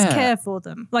 But he does care for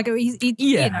them. Like,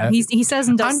 he says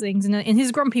and does things in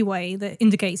his grumpy way that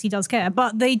indicates he does care.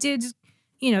 But they did,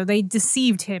 they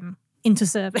deceived him into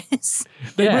service.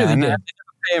 They really did.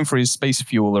 Pay him for his space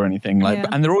fuel or anything,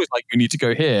 and they're always like, you need to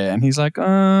go here, and he's like,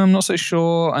 I'm not so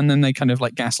sure, and then they kind of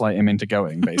like gaslight him into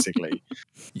going, basically.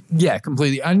 Yeah,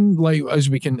 completely. And like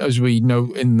as we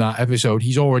know in that episode,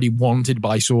 he's already wanted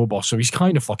by Sawboss, so he's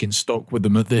kind of fucking stuck with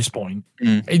them at this point.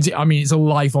 It's a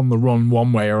life on the run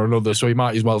one way or another, so he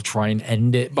might as well try and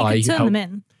end it by turn them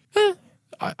in.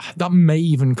 That may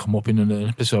even come up in an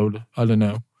episode. I don't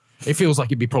know. It feels like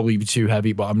it'd be probably too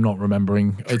heavy, but I'm not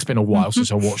remembering. It's been a while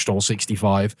since I watched all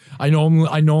 65. I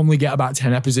normally get about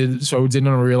 10 episodes in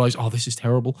and I realize, this is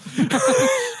terrible.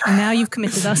 And now you've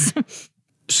committed us.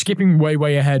 Skipping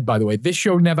way ahead, by the way, this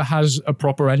show never has a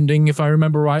proper ending, if I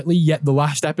remember rightly, yet the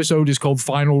last episode is called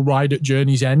Final Ride at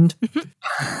Journey's End.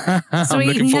 So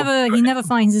he never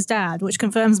finds his dad, which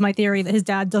confirms my theory that his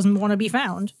dad doesn't want to be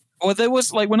found. Well, there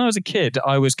was, like, when I was a kid,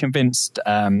 I was convinced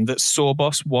that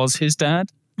Sawboss was his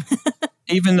dad.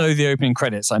 Even though the opening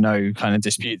credits, I know, kind of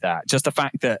dispute that. Just the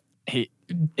fact that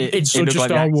it's such a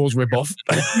Star Wars ripoff.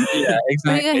 Yeah,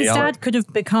 exactly. His dad could have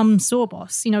become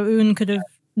Sawboss. Oon could have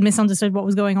misunderstood what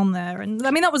was going on there, and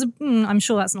I mean that was. I'm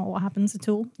sure that's not what happens at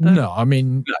all. But. No, I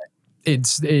mean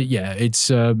it's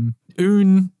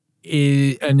Oon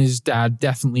and his dad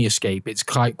definitely escape. It's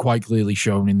quite clearly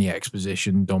shown in the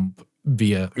exposition dump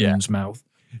via Oon's mouth.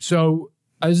 So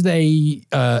as they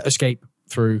escape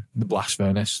through the blast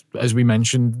furnace, as we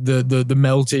mentioned, the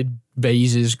melted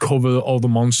vases cover all the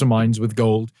monster mines with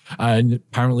gold, and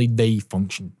apparently they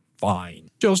function fine,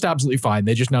 just absolutely fine.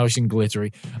 They're just nice and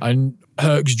glittery, and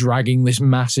Herc's dragging this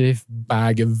massive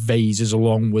bag of vases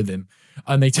along with him,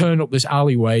 and they turn up this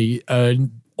alleyway,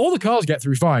 and all the cars get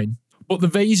through fine. But the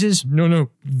vases, no,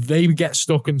 they get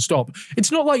stuck and stop.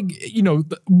 It's not like,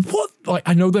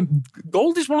 I know them.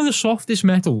 Gold is one of the softest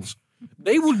metals.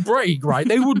 They would break, right?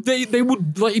 They would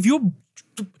like if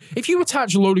you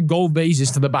attach a load of gold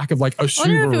vases to the back of like a Subaru. I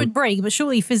don't know if it would break, but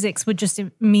surely physics would just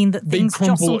mean that things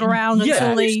jostled around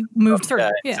until they moved through.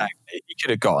 Yeah, exactly. He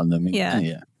could have gotten them.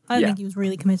 I think he was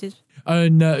really committed.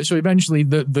 And so eventually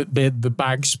the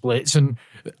bag splits, and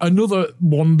another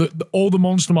one that all the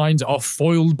monster mines are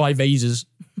foiled by vases.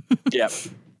 Yep.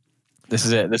 This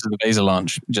is it. This is the Vaser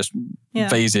launch. Just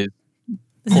vases.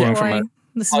 This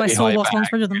is why Sawboss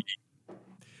wants rid of them.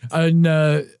 And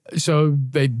so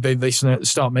they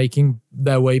start making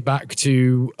their way back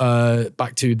to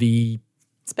the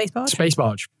space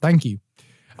barge. Thank you.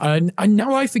 And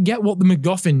now I forget what the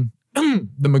MacGuffin ring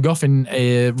the MacGuffin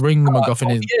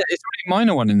is. Yeah, it's a really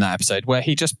minor one in that episode where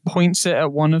he just points it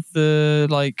at one of the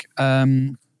like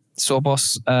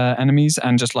Sawboss enemies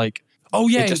and just like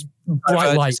just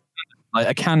bright light. like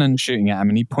a cannon shooting at him,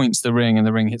 and he points the ring, and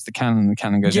the ring hits the cannon, and the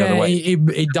cannon goes the other way.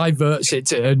 It diverts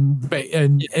it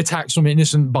and attacks some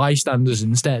innocent bystanders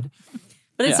instead.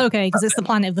 But it's okay because it's the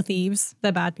planet of the thieves.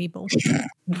 They're bad people.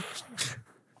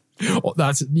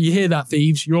 You hear that,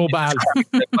 thieves? You're all bad.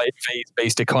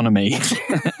 Phase-based economy.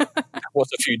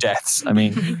 What's a few deaths? I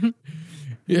mean,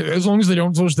 as long as they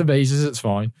don't touch the vases, it's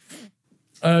fine.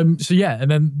 So yeah,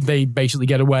 and then they basically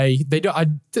get away. Did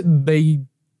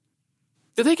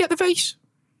they get the vase?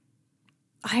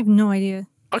 I have no idea.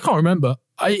 I can't remember.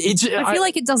 I feel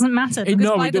like it doesn't matter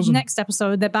because by the next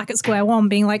episode, they're back at square one,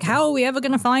 being like, "How are we ever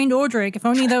going to find Audric? If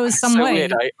only there was some way."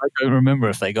 Weird. I don't remember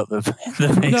if they got the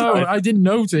vase. No, I didn't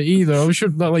note it either. I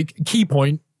should key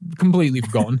point. Completely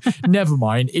forgotten. Never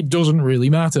mind. It doesn't really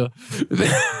matter.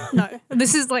 No,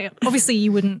 this is obviously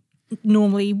you wouldn't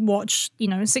normally watch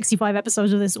 65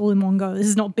 episodes of this all in one go. This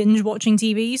is not binge watching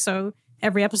TV, so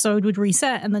every episode would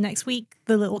reset, and the next week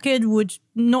the little kid would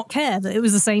not care that it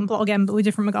was the same plot again but with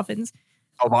different MacGuffins.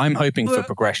 Oh, I'm hoping for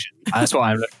progression. That's what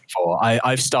I'm looking for.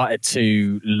 I've started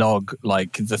to log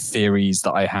the theories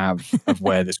that I have of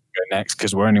where this will go next,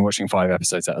 because we're only watching 5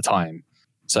 episodes at a time.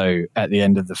 So at the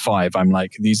end of the 5, I'm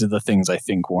like, these are the things I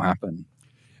think will happen.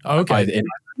 Okay. In the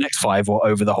next 5 or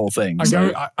over the whole thing.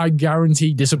 I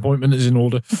guarantee disappointment is in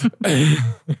order.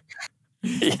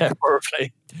 Yeah,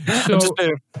 probably. So, just a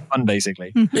bit of fun,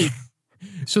 basically.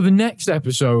 So the next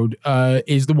episode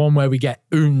is the one where we get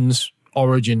Un's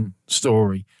origin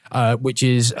story, which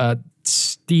is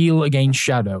Steel Against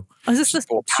Shadow. Oh, is this the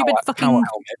stupid fucking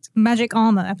magic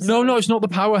armor episode? No, it's not the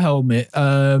power helmet.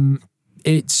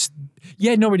 It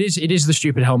is the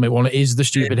stupid helmet one. It is the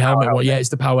stupid helmet one. Yeah, it's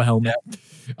the power helmet.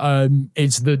 Yeah.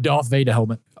 It's the Darth Vader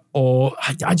helmet. Or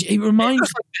it reminds me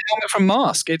the helmet from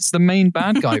Mask. It's the main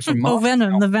bad guy from Mask.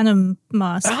 Venom, the Venom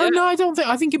mask. No, I don't think.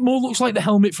 I think it more looks like the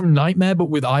helmet from Nightmare, but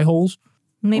with eye holes.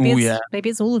 Maybe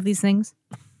it's all of these things.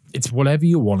 It's whatever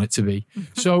you want it to be.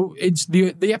 So it's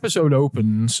the episode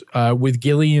opens with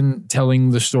Gillian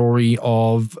telling the story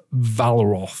of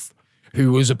Valeroth,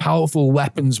 who was a powerful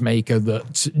weapons maker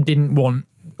that didn't want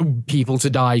people to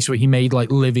die, so he made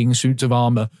living suits of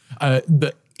armor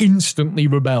that instantly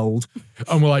rebelled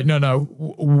and were like, no,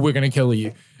 we're going to kill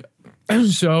you. And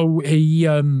so he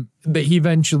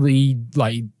eventually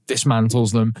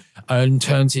dismantles them and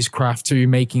turns his craft to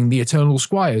making the Eternal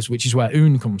Squires, which is where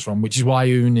Un comes from, which is why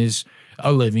Un is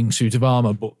a living suit of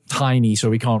armor, but tiny,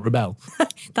 so he can't rebel.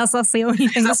 That's the only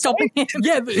thing that's stopping him.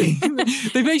 Yeah, they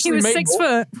basically he was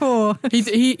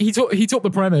 6'4". He took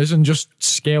the premise and just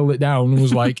scaled it down and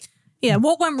was like, yeah,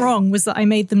 what went wrong was that I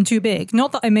made them too big,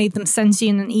 not that I made them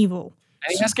sentient and evil.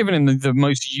 And he has given him the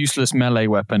most useless melee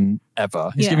weapon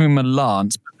ever. He's given him a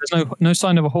lance, but there's no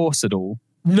sign of a horse at all.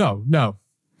 No.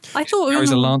 I thought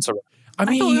a lance around.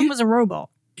 I thought Un was a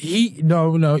robot.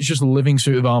 No, it's just a living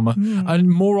suit of armor. And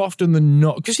more often than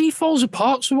not, because he falls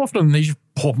apart so often, they just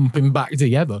pump him back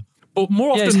together. But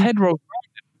more often, his head rolls around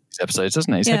in these episodes,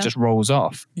 doesn't it? His head just rolls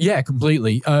off. Yeah,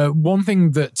 completely. One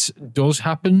thing that does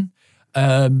happen,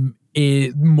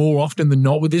 more often than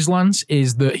not with his lance,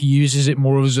 is that he uses it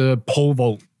more as a pole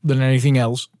vault than anything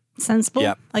else.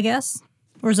 Sensible, I guess,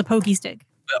 or as a pokey stick.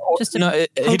 He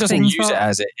doesn't use it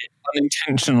as it. It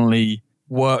unintentionally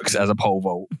works as a pole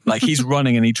vault. He's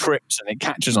running and he trips and it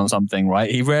catches on something, right?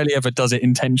 He rarely ever does it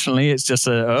intentionally. It's just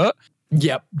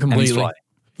Yep, completely.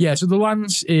 Yeah, so the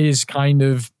lance is kind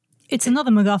of... It's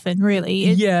another MacGuffin, really.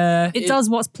 It does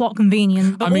what's plot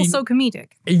convenient, but also comedic.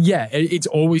 Yeah, it's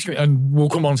always... And we'll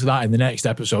come on to that in the next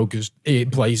episode because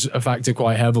it plays a factor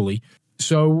quite heavily.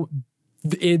 So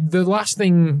the last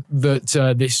thing that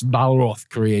this Valeroth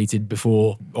created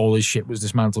before all his shit was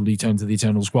dismantled, he turned to the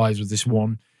Eternal Squires, was this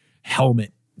one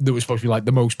helmet that was supposed to be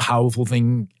the most powerful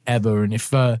thing ever. And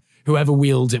if whoever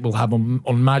wields it will have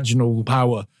unimaginable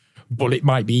power, but it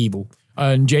might be evil.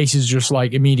 And Jace is just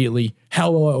immediately,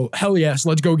 hell yes,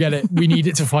 let's go get it. We need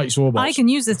it to fight Sawboss. I can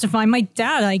use this to find my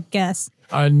dad, I guess.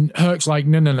 And Herc's like,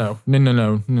 no,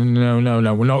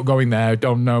 we're not going there.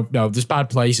 No, there's bad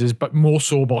places, but more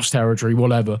Sawboss territory,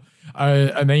 whatever.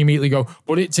 And they immediately go,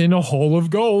 but it's in a hall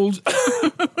of gold.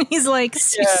 He's like,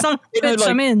 son of a bitch,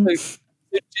 I'm in.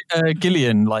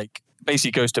 Gillian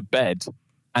basically goes to bed,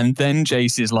 and then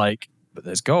Jace is like, but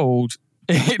there's gold.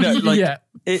 He's the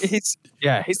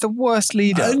worst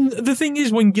leader. And the thing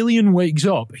is, when Gillian wakes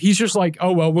up, he's just like,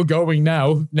 oh, well, we're going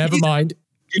now. Never mind.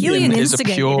 Gillian is a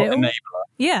pure enabler.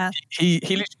 Yeah. He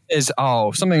literally says,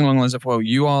 something along the lines of, well,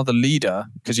 you are the leader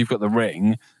because you've got the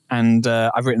ring. And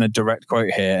I've written a direct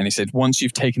quote here. And he said, once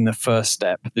you've taken the first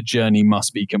step, the journey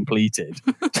must be completed.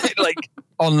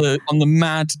 on the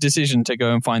mad decision to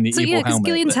go and find the evil helmet. Because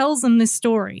Gillian tells them this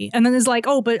story, and then there's like,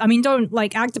 oh, but I mean, don't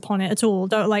like act upon it at all.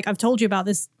 Don't like, I've told you about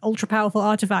this ultra powerful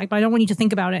artifact, but I don't want you to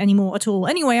think about it anymore at all.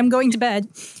 Anyway, I'm going to bed.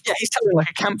 Yeah, he's telling like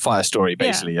a campfire story,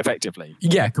 basically, effectively.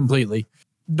 Yeah, completely.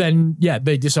 Then,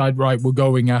 they decide, right, we're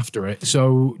going after it.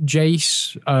 So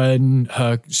Jace and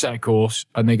her set a course,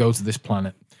 and they go to this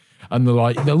planet. And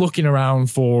they're looking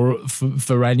around for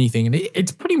anything. And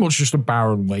it's pretty much just a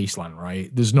barren wasteland, right?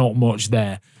 There's not much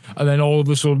there. And then all of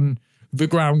a sudden, the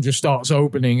ground just starts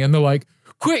opening. And they're like,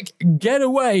 quick, get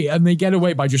away. And they get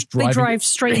away by just driving. They drive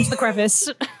straight into the crevice.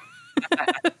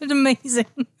 It's amazing.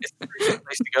 It's the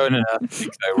place to go in an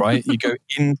earthquake, though, right? You go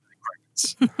into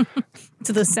the crevice.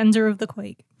 To the center of the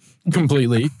quake.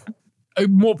 Completely.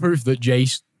 More proof that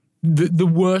Jace... The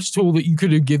worst tool that you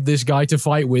could have given this guy to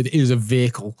fight with is a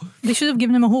vehicle. They should have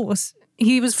given him a horse.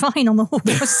 He was fine on the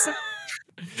horse.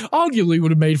 Arguably would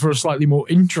have made for a slightly more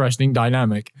interesting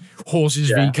dynamic.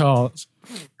 Horses v cars.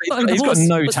 He's got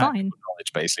no technical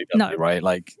knowledge, basically, doesn't he, right?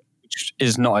 Like, which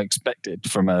is not expected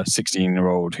from a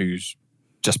 16-year-old who's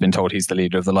just been told he's the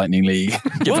leader of the Lightning League.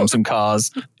 Give him some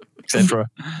cars, etc.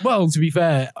 Well, to be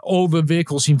fair, all the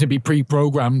vehicles seem to be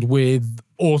pre-programmed with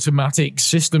automatic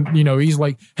system. You know, he's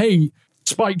like, hey,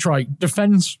 Spike Trike,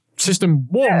 defense system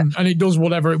 1, and it does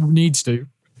whatever it needs to.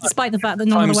 Despite the fact that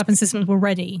none of the weapon systems were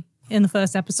ready in the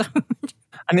first episode.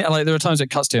 And like, there are times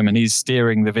it cuts to him and he's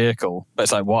steering the vehicle, but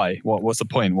it's like, why? What's the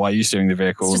point? Why are you steering the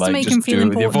vehicle? It's just like, to make him feel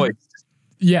important. With your voice.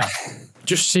 Yeah,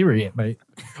 just Siri it, mate.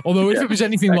 Although if it was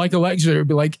anything like Alexa, it would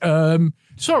be like,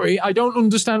 sorry, I don't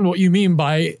understand what you mean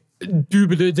by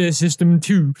Doobada System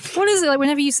 2. What is it like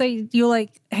whenever you say, you're like,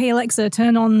 hey Alexa,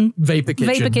 turn on Vapor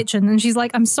Kitchen, and she's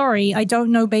like, I'm sorry, I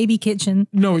don't know Baby Kitchen.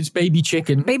 No, it's Baby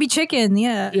Chicken. Baby Chicken,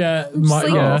 yeah.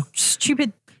 Yeah,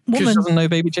 stupid woman. She doesn't know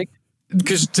Baby Chicken.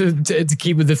 Because to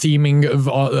keep with the theming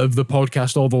of the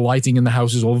podcast, all the lighting in the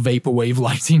house is all vaporwave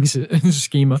lighting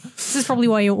schema. This is probably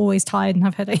why you're always tired and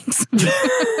have headaches.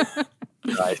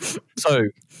 Right. So,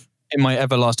 in my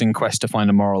everlasting quest to find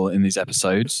a moral in these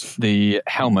episodes, the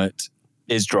helmet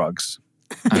is drugs.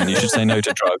 And you should say no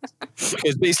to drugs.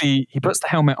 Because basically, he puts the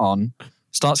helmet on,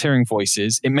 starts hearing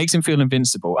voices. It makes him feel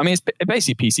invincible. I mean, it's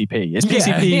basically PCP. It's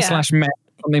PCP / meth,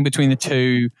 something between the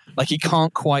two. Like, he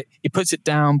can't quite... He puts it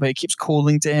down, but it keeps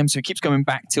calling to him, so he keeps coming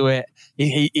back to it.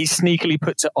 He sneakily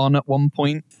puts it on at one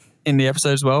point in the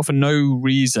episode as well for no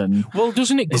reason. Well,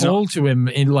 doesn't it call to him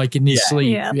in his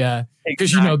sleep? Yeah.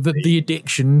 Because, you know, the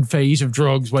addiction phase of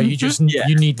drugs where you just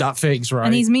you need that fix, right?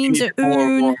 And he's mean to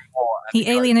Oon. He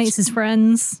alienates his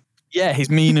friends. Yeah, he's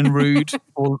mean and rude.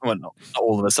 Not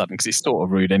all of a sudden, because he's sort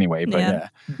of rude anyway, but yeah.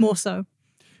 More so.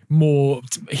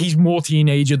 He's more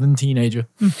teenager than teenager.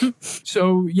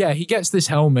 So yeah, he gets this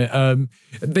helmet.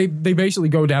 They basically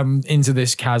go down into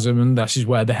this chasm, and this is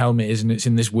where the helmet is, and it's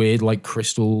in this weird like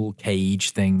crystal cage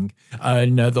thing.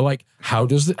 And they're like, how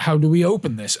do we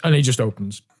open this? And it just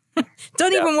opens.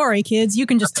 Don't even worry, kids. You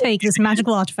can just take this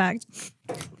magical artifact.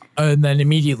 And then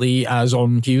immediately, as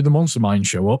on cue, the monster mines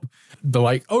show up. They're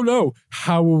like, oh no,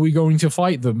 how are we going to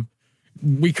fight them?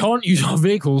 We can't use our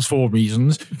vehicles for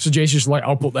reasons. So Jason's just like,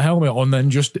 I'll put the helmet on, then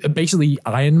just basically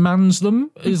Iron Mans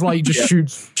them. Is like, just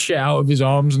shoots shit out of his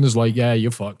arms and is like, yeah,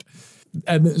 you're fucked.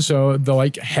 And so they're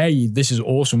like, hey, this is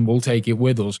awesome. We'll take it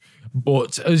with us.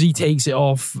 But as he takes it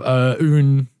off,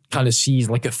 Oon kind of sees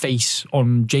like a face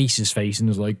on Jace's face and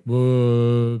is like,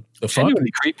 the fuck?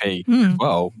 Genuinely creepy as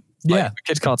well. Like a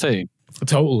kid's cartoon.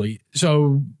 Totally.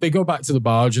 So they go back to the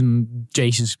barge, and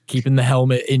Jace is keeping the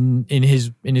helmet in his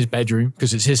bedroom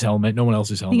because it's his helmet, no one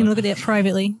else's helmet. You can look at it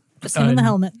privately. Just him and the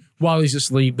helmet. While he's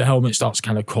asleep, the helmet starts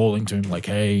kind of calling to him like,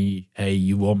 hey,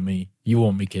 you want me,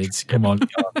 kids. Come on.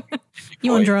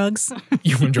 You want drugs?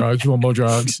 You want drugs? You want more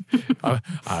drugs?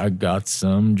 I got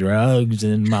some drugs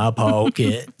in my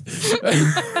pocket.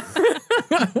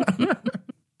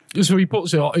 So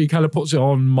he kind of puts it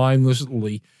on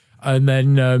mindlessly. And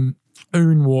then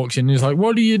Oon walks in and he's like,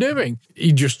 what are you doing?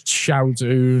 He just shouts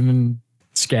Oon and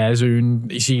scares Oon.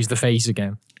 He sees the face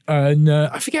again. And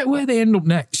I forget where they end up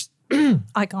next.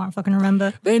 I can't fucking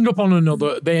remember. They end up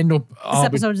This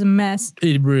episode is a mess.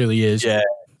 It really is.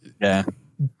 Yeah.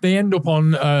 They end up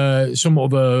on some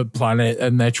other planet,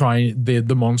 and they're trying...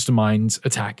 The monster mines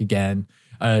attack again.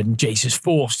 And Jace is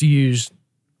forced to use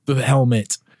the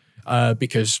helmet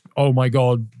because, oh my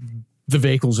God... the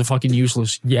vehicles are fucking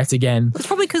useless yet again. It's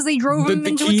probably because they drove him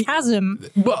into a chasm.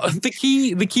 But the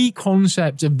key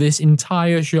concept of this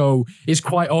entire show is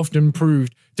quite often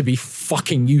proved to be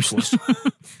fucking useless.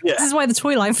 Yeah. This is why the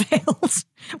toy line failed.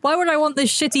 Why would I want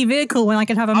this shitty vehicle when I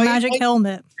could have a magic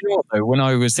helmet? You know what, though, when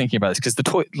I was thinking about this, because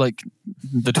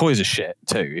the toys are shit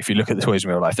too. If you look at the toys in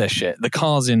real life, they're shit. The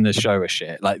cars in the show are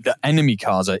shit. Like the enemy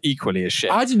cars are equally as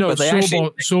shit. I didn't know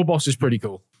Sawboss is pretty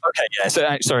cool. Okay, yeah.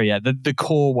 So, sorry, yeah. The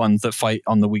core ones that fight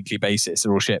on the weekly basis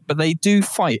are all shit, but they do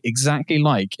fight exactly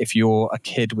like if you're a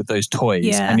kid with those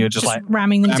toys and you're just like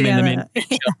ramming them together, and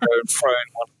throwing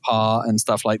one apart and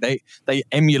stuff. Like they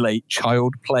emulate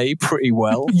child play pretty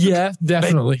well. Yeah,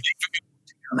 definitely.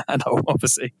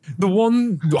 Obviously, the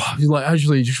one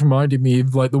actually just reminded me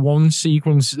of the one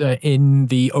sequence in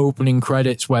the opening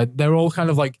credits where they're all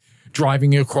kind of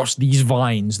driving across these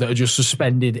vines that are just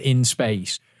suspended in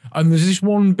space. And there's this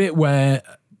one bit where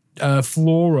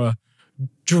Flora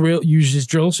uses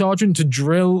Drill Sergeant to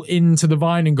drill into the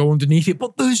vine and go underneath it,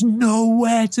 but there's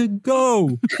nowhere to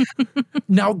go.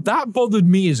 Now, that bothered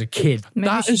me as a kid. Maybe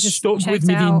that has stuck with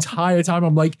me the entire time.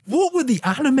 I'm like, what were the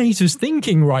animators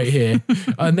thinking right here?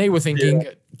 And they were thinking,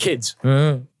 kids.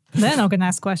 They're not going to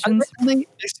ask questions. They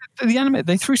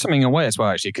threw something away as well,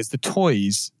 actually, because the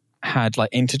toys had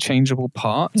interchangeable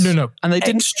parts. No. And they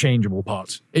didn't exchangeable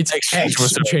parts. It's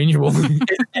exchangeable.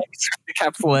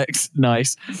 Capital X,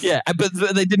 nice. Yeah, but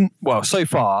they didn't, so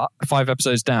far, 5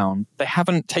 episodes down, they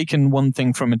haven't taken one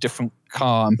thing from a different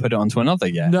car and put it onto another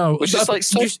yet. No. Which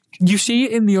is you see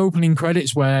it in the opening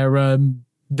credits where I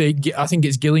think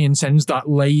it's Gillian sends that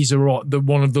laser or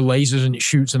one of the lasers and it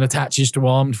shoots and attaches to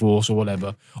Armed Force or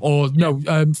whatever. Or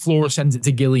Flora sends it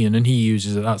to Gillian and he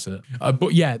uses it. That's it.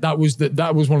 But yeah, that was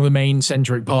one of the main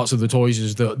centric parts of the toys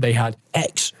is that they had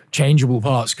X changeable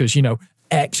parts because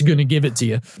X gonna give it to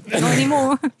you. Not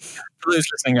anymore. For those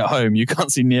listening at home, you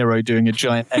can't see Nero doing a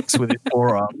giant X with his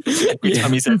forearm every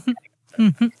time he says.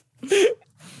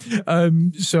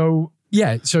 So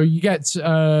you get.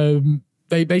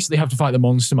 They basically have to fight the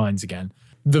monster mines again.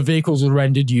 The vehicles are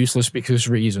rendered useless because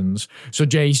reasons. So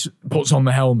Jace puts on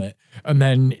the helmet and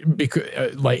then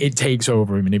it takes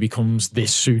over him and he becomes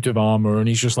this suit of armor and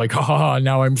he's just like, ha,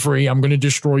 now I'm free. I'm going to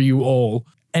destroy you all.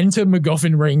 Enter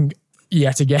MacGuffin Ring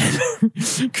yet again.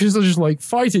 Because they're just like,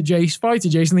 fight it,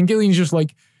 Jace. And then Gillian's just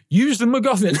like, use the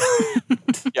MacGuffin.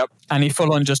 Yep. And he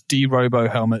full on just de-robo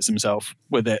helmets himself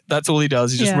with it. That's all he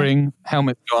does. He just ring,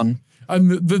 helmet gone. And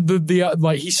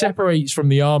the he separates from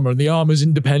the armor and the armor's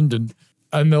independent.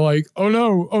 And they're like, oh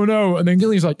no. And then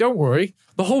Gillian's like, don't worry.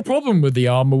 The whole problem with the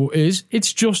armor is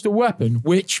it's just a weapon,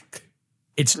 which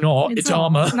it's not. It's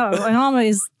armor. No, an armor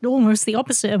is almost the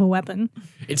opposite of a weapon.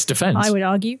 It's defense. I would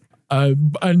argue.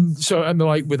 And they're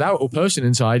like, without a person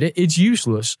inside it, it's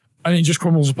useless. And it just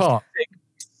crumbles apart.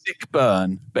 Sick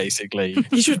burn, basically.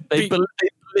 They belittle it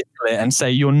and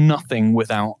say you're nothing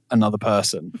without another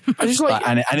person. I just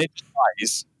and it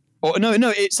dies. Or no,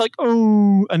 it's like,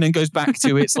 oh, and then goes back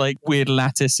to its weird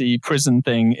latticey prison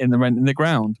thing in the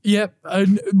ground. Yep.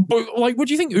 But what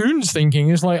do you think Oon's thinking?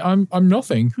 It's like, I'm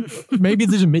nothing. Maybe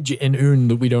there's a midget in Oon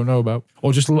that we don't know about.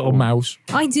 Or just a little mouse.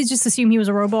 I did just assume he was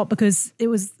a robot because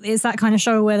it's that kind of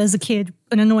show where there's an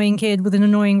annoying kid with an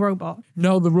annoying robot.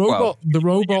 No, the robot.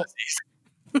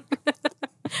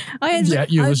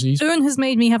 Ulysses. Oon has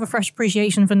made me have a fresh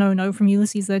appreciation for Nono from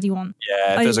Ulysses 31.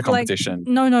 Yeah, there's a competition.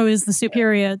 Nono is the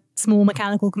superior small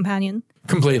mechanical companion.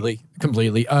 Completely.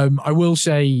 I will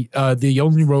say the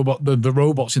only robot, the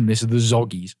robots in this are the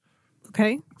Zoggies.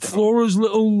 Okay. Flora's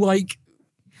little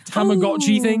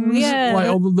Tamagotchi things. Yeah.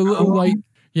 All the little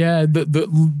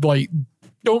that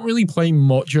don't really play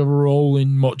much of a role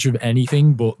in much of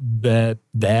anything, but they're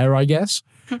there, I guess,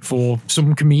 for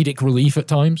some comedic relief at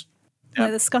times. Yeah,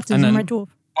 the Scutters and Red Dwarf.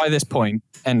 By this point,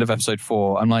 end of episode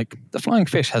 4, I'm like, the flying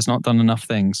fish has not done enough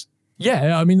things.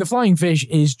 Yeah, I mean, the flying fish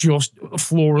is just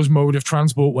Flora's mode of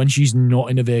transport when she's not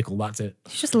in a vehicle. That's it.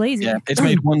 She's just lazy. Yeah, it's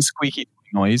made one squeaky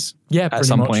noise at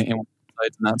some point in one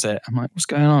episode, and that's it. I'm like, what's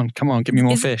going on? Come on, give me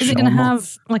more fish. Is it going to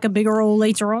have a bigger role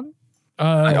later on? No.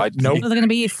 Are there going to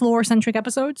be Flora-centric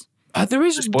episodes? There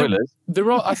is spoilers.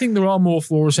 I think there are more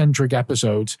Flora-centric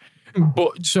episodes.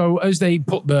 But so as they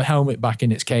put the helmet back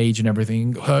in its cage and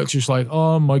everything, Herc's just like,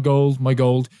 oh, my gold.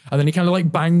 And then he kind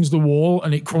of bangs the wall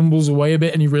and it crumbles away a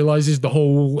bit and he realizes the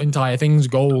whole entire thing's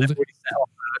gold. Set off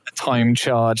a time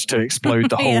charge to explode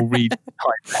the whole Reed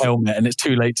type helmet, and it's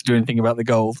too late to do anything about the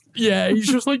gold. Yeah,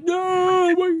 he's just like,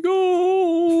 no, my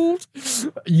gold.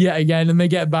 Yeah, again, and they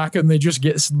get back and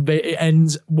it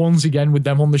ends once again with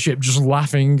them on the ship just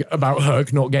laughing about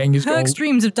Herc not getting his gold. Herc's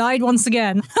dreams have died once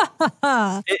again.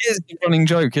 It is a running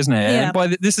joke, isn't it? Yeah.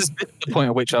 And this is the point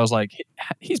at which I was like,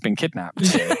 he's been kidnapped.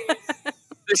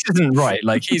 This isn't right.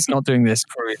 Like, he's not doing this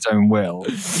for his own will.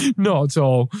 Not at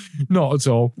all.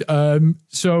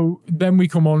 So then we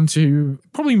come on to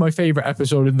probably my favorite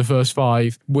episode in the first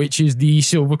 5, which is the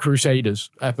Silver Crusaders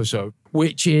episode,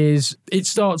 it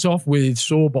starts off with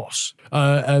Sawboss.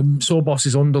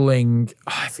 Sawboss's underling,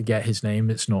 I forget his name,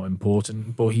 it's not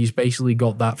important, but he's basically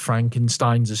got that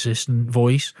Frankenstein's assistant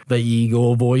voice, the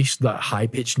Igor voice, that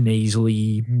high-pitched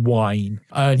nasally whine.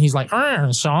 And he's like,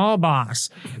 Sawboss,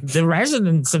 the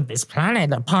residents of this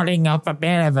planet are putting up a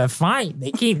bit of a fight.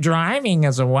 They keep driving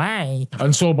us away.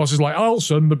 And Sawboss is like, I'll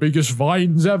send the biggest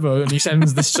vines ever. And he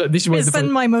sends this way.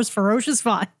 Send my most ferocious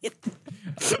vine.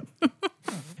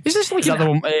 Is this like the other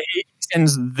one? He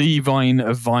sends the vine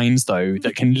of vines, though,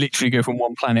 that can literally go from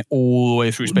one planet all the way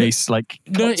through space.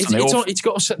 It's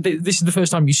got. This is the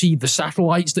first time you see the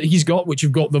satellites that he's got, which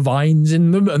have got the vines in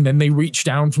them, and then they reach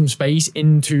down from space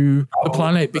into the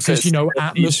planet because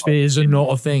atmospheres are not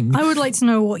a thing. I would like to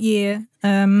know what year Day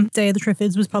of the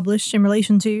Triffids was published in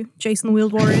relation to Jason the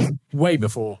Wheeled Warriors. Way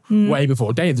before. Day of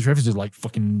the Triffids is like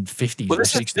fucking 50s or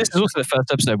 60s. This is also the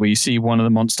first episode where you see one of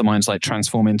the monster minds like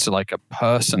transform into like a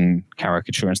person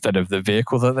caricature instead of the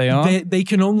vehicle that they are. They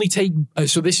can only take.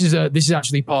 So this is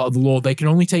actually part of the lore. They can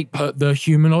only take the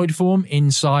humanoid form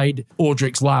inside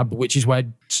Audric's lab, which is where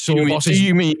Sawboss is. Do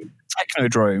you mean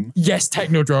Technodrome? Yes,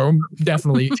 Technodrome,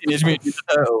 definitely. Teenage Mutant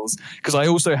Ninja Turtles. Because I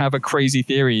also have a crazy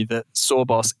theory that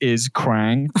Sawboss is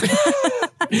Krang.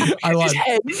 His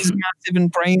head is massive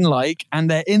and brain-like, and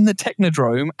they're in the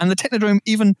Technodrome, and the Technodrome,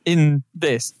 even in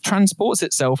this, transports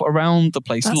itself around the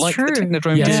place. That's like true. The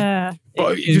Technodrome did.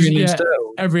 But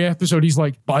every episode he's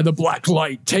like, by the black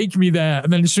light, take me there.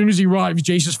 And then as soon as he arrives,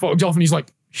 Jason's fogged off and he's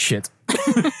like, shit.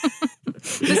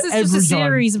 This is just a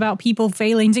series about people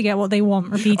failing to get what they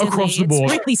want repeatedly. Across the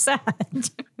board. It's really sad.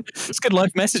 It's good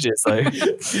life messages, though.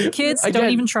 Kids, don't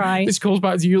even try. This calls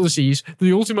back to Ulysses.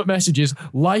 The ultimate message is,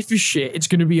 life is shit. It's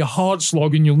going to be a hard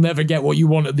slog and you'll never get what you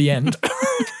want at the end.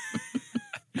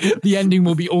 The ending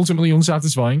will be ultimately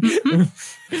unsatisfying.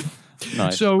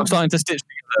 Nice. So, I'm starting to stitch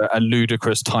together a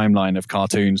ludicrous timeline of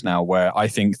cartoons now where I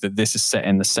think that this is set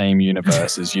in the same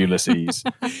universe as Ulysses,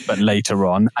 but later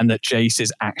on, and that Jace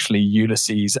is actually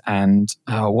Ulysses and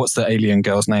what's the alien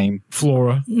girl's name?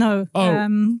 Flora. No.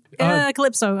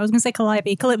 Calypso. I was going to say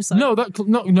Calliope. Calypso. No.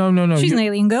 She's an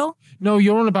alien girl. No,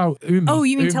 you're on about Umi. Oh,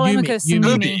 you mean Telemachus and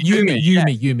Yumi.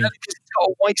 Yumi. It's got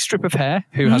a white strip of hair.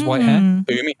 Who has white hair? Umi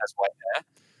has white hair.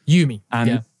 Yumi.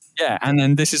 And yeah, and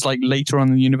then this is like later on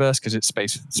in the universe because it's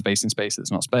space in space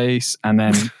that's not space. And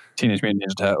then Teenage Mutant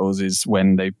Ninja Turtles is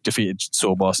when they defeated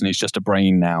Sawboss and he's just a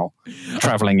brain now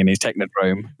traveling in his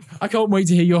Technodrome. I can't wait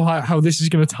to hear how this is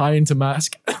going to tie into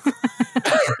Mask.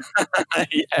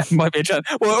 Yeah, might be a chance.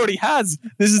 Well, it already has.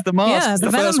 This is the mask. Yeah, the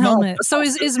Venom helmet. So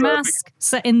is Mask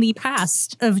set in the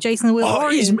past of Jason the Wheeled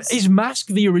Warriors? Is Mask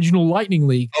the original Lightning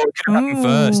League? Oh, it could have happened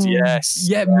first, yes.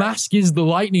 Yeah, Mask is the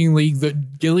Lightning League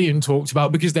that Gillian talked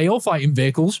about because they all fight in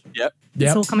vehicles. Yep.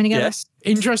 It's all coming together. Yes.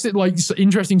 Interesting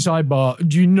sidebar.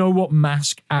 Do you know what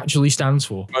MASK actually stands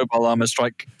for? Mobile Armor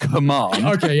Strike Command.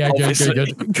 Okay, yeah,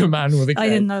 good. Command with a K. I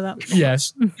didn't know that.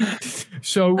 Yes.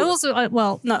 So. Also,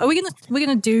 no. Are we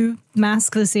gonna do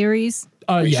Mask the series?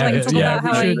 We should.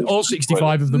 All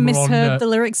 65 of them misheard the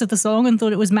lyrics of the song and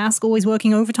thought it was Mask always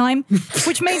working overtime,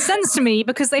 which made sense to me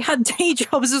because they had day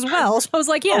jobs as well. So I was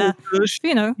like, Papers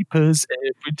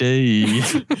every day.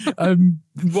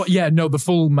 The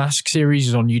full Mask series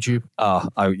is on YouTube.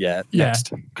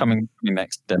 Next. Coming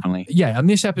next, definitely. Yeah, and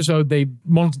this episode,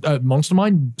 Monster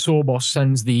Mind, Sawboss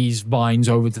sends these vines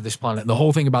over to this planet. The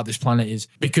whole thing about this planet is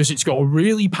because it's got a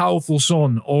really powerful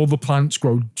sun, all the plants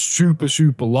grow super,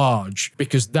 super large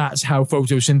because that's how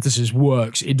photosynthesis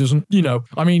works. It doesn't,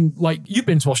 you've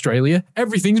been to Australia.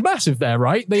 Everything's massive there,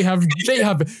 right? They have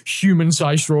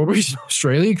human-sized strawberries in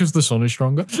Australia because the sun is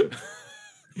stronger.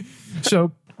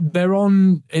 So they're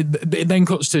on. It then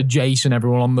cuts to Jace and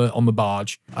everyone on the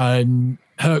barge, and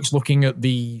Herc's looking at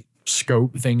the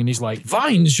scope thing, and he's like,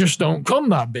 "Vines just don't come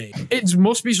that big. It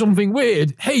must be something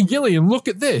weird. Hey, Gillian, look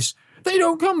at this. They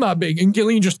don't come that big." And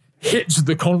Gillian just hits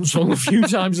the console a few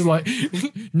times and like,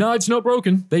 "No, it's not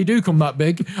broken. They do come that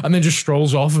big," and then just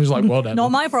strolls off and is like, "Whatever.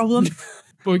 Not my problem."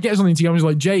 But it gets something together. He's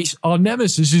like, "Jace, our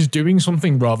nemesis is doing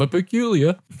something rather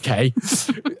peculiar." Okay.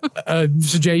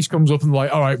 So Jace comes up and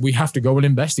like, all right, we have to go and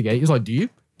investigate. He's like, do you?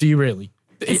 Do you really?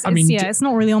 It's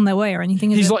not really on their way or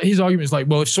anything. He's like, his argument is like,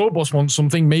 well, if Sword Boss wants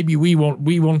something, maybe we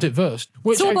want it first.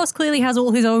 Sword Boss clearly has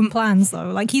all his own plans,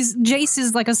 though. Like Jace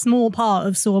is like a small part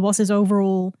of Sword Boss's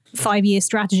overall 5-year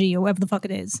strategy or whatever the fuck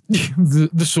it is.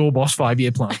 the Sword Boss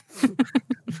 5-year plan.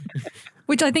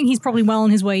 Which I think he's probably well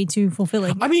on his way to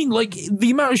fulfilling. I mean, like,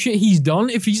 the amount of shit he's done,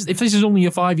 if this is only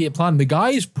a 5-year plan, the guy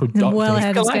is productive. Well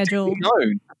ahead of schedule.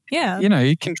 Yeah. You know,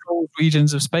 he controls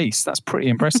regions of space. That's pretty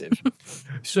impressive.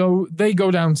 So they go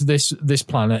down to this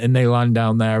planet and they land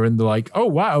down there and they're like, oh,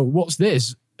 wow, what's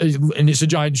this? And it's a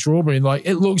giant strawberry. And like,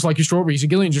 it looks like a strawberry. So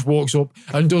Gillian just walks up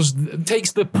and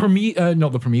takes the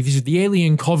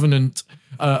Alien Covenant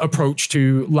approach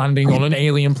to landing on an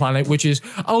alien planet, which is,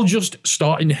 I'll just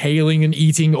start inhaling and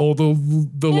eating all the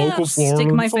local flora.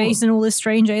 Stick my face in all this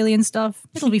strange alien stuff.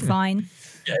 It'll be fine.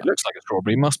 Yeah, it looks like a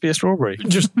strawberry. Must be a strawberry.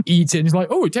 Just eat it. He's like,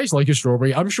 oh, it tastes like a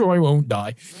strawberry. I'm sure I won't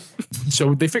die.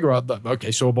 So they figure out that, okay,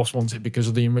 Sword Boss wants it because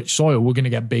of the enriched soil. We're going to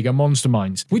get bigger monster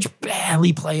mines, which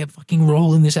barely play a fucking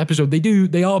role in this episode.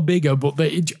 They are bigger, but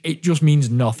it just means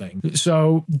nothing.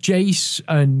 So Jace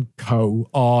and co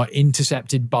are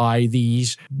intercepted by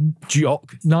these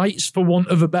jock knights, for want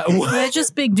of a better word. They're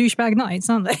just big douchebag knights,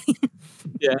 aren't they?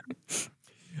 Yeah.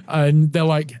 And they're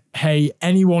like, hey,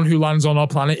 anyone who lands on our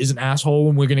planet is an asshole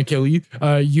and we're going to kill you.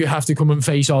 You have to come and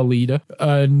face our leader.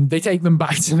 And they take them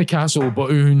back to the castle,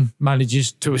 but Un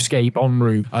manages to escape en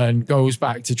route and goes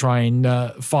back to try and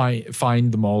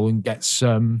find them all and gets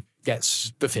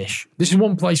the fish. This is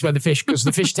one place where because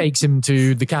the fish takes him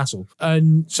to the castle.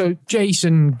 And so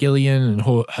Jason, Gillian, and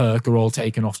Herc are all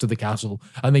taken off to the castle.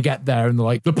 And they get there and they're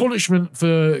like, the punishment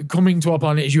for coming to our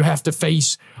planet is you have to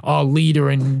face our leader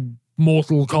in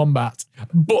mortal combat,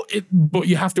 but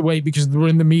you have to wait because we're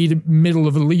in the middle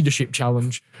of a leadership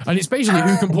challenge, and it's basically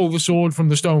who can pull the sword from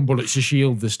the stone, but it's a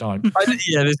shield this time.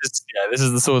 This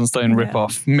is the Sword and Stone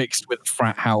ripoff mixed with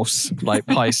Frat House, like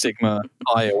Pi Sigma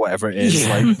Pi or whatever it is.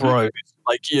 Like, bro,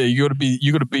 like, yeah, you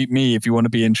gotta beat me if you want to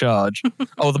be in charge.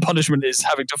 Oh, the punishment is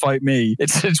having to fight me.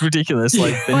 It's ridiculous.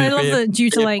 Like, I love that due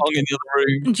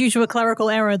to a clerical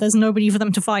error, there's nobody for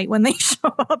them to fight when they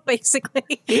show up. Basically,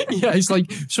 yeah, it's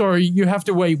like, sorry, you have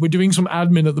to wait. We're doing some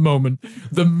admin at the moment.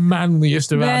 The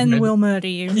manliest of admin. Then we'll murder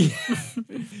you.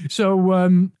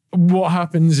 So, what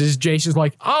happens is Jace is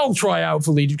like, I'll try out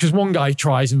for leader, because one guy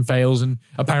tries and fails, and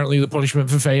apparently the punishment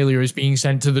for failure is being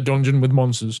sent to the dungeon with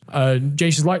monsters.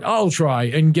 Jace is like, I'll try,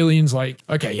 and Gillian's like,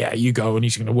 okay, yeah, you go, and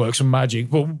he's going to work some magic.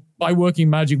 But by working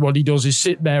magic, what he does is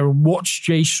sit there and watch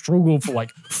Jace struggle for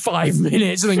like 5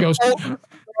 minutes, and then goes,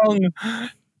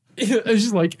 it's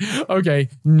just like, okay,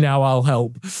 now I'll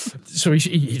help. So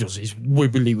he does his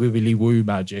wibbly woo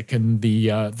magic, and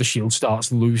the shield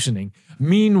starts loosening.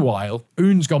 Meanwhile,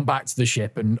 Un's gone back to the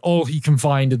ship, and all he can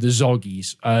find are the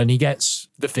Zoggies, and he gets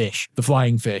the fish, the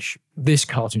flying fish. This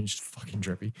cartoon's fucking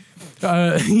trippy.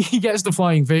 He gets the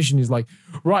flying fish, and he's like,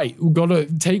 right, we've got to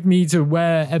take me to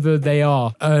wherever they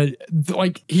are.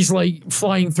 He's like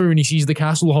flying through, and he sees the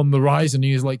castle on the horizon, and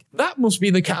he's like, that must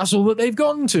be the castle that they've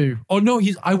gone to. Oh no,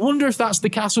 I wonder if that's the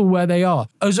castle where they are,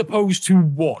 as opposed to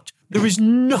what? There is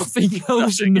nothing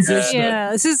else in the vista.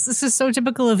 Yeah, this is so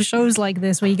typical of shows like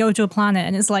this, where you go to a planet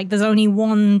and it's like there's only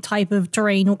one type of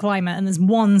terrain or climate and there's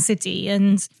one city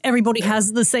and everybody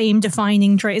has the same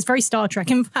defining trait. It's very Star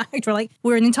Trek, in fact.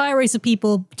 We're an entire race of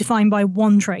people defined by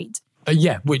one trait.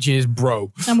 Yeah, which is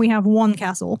bro. And we have one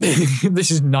castle. This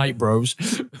is Night Bros.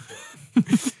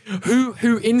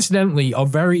 who incidentally are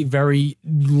very, very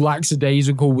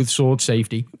lackadaisical with sword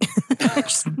safety.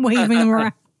 Just waving them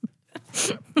around.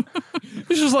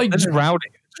 It's just like they're just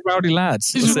rowdy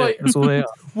lads. That's all they are.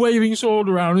 Waving sword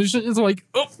around. It's like,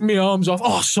 oh, my arm's off.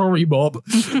 Oh, sorry, Bob.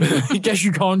 I guess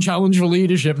you can't challenge for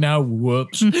leadership now.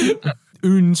 Whoops.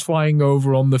 Un's flying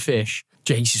over on the fish.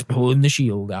 Jace is pulling the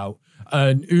shield out,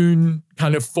 and Un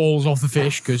kind of falls off the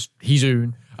fish because he's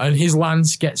Un. And his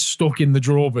lance gets stuck in the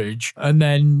drawbridge. And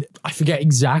then I forget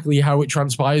exactly how it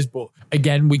transpires, but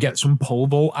again, we get some pole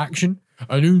vault action.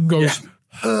 And Un goes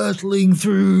hurtling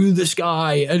through the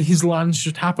sky, and his lance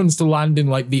just happens to land in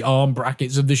like the arm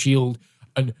brackets of the shield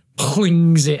and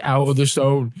plings it out of the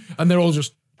stone. And they're all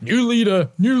just, new leader.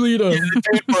 Yeah, the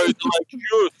dude bros are like,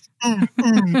 yes.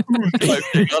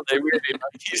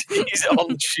 He's on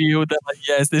the shield. They're like,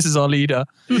 yes, this is our leader.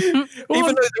 Even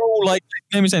though they're all like,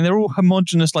 they're all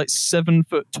homogenous, like 7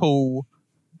 foot tall,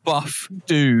 buff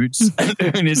dudes,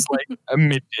 and is like a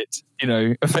midget,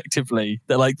 effectively.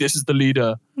 They're like, this is the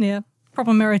leader. Yeah.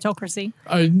 Proper meritocracy.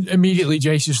 Immediately,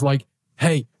 Jace is like,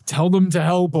 hey, tell them to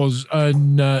help us.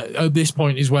 And at this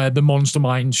point is where the monster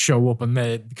minds show up, and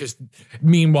because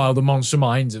meanwhile the monster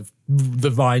minds the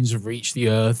vines have reached the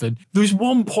earth. And there's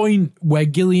one point where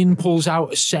Gillian pulls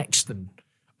out a sextant,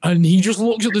 and he just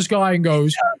looks at the sky and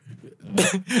goes,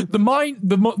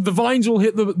 the vines will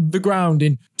hit the ground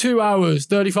in 2 hours,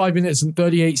 35 minutes, and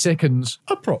 38 seconds,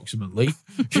 approximately.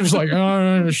 She was like,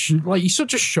 like, he's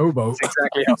such a showboat. That's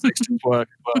exactly how sextants work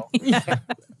as well. Yeah.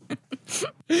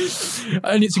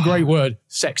 And it's a great word,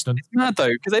 sextant. It's mad though,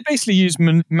 because they basically use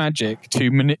magic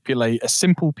to manipulate a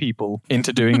simple people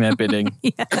into doing their bidding.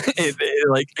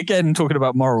 Like, again, talking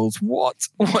about morals, what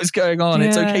is going on?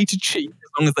 It's okay to cheat as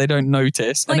long as they don't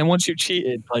notice. Like, and then once you've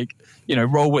cheated, like,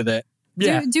 roll with it.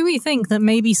 Yeah. Do we think that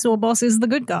maybe Sawboss is the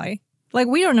good guy? Like,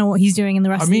 we don't know what he's doing in the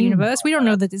rest of the universe. We don't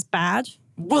know that it's bad.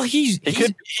 Well, he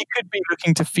could be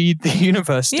looking to feed the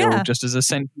universe still, just as a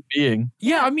sentient being.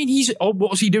 Yeah, I mean,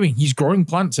 what's he doing? He's growing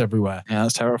plants everywhere. Yeah,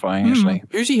 that's terrifying, actually.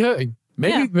 Who's he hurting?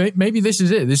 Maybe this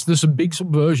is it. There's a big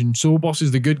subversion. Sawboss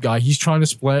is the good guy. He's trying to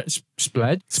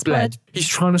spread. He's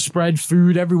trying to spread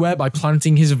food everywhere by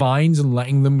planting his vines and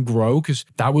letting them grow, because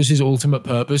that was his ultimate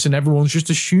purpose. And everyone's just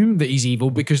assumed that he's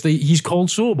evil because he's called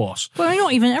Sawboss. Well,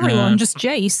 not even everyone, just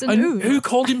Jace. And who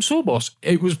called him Sawboss?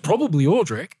 It was probably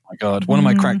Audric. Oh my God, one of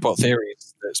my crackpot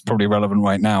theories that's probably relevant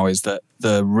right now is that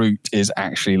the root is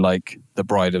actually like the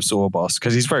bride of Sawboss,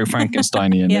 because he's very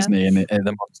Frankensteinian, isn't he, in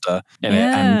the monster in it,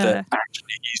 and that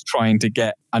actually he's trying to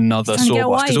get another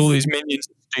Sawboss, because all these minions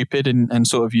are stupid and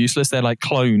sort of useless. They're like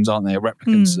clones, aren't they?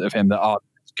 Replicants of him that aren't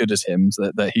as good as him,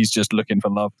 so that he's just looking for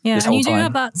love. Yeah, this and whole you do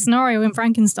have that scenario in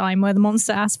Frankenstein where the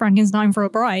monster asks Frankenstein for a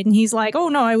bride, and he's like, "Oh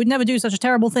no, I would never do such a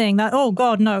terrible thing." Oh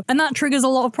God, no, and that triggers a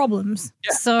lot of problems.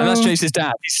 Yeah, so, and that's Jace's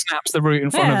dad. He snaps the root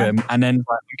in front of him, and then like,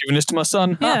 "I'm giving this to my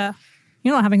son." Yeah,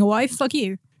 you're not having a wife. Fuck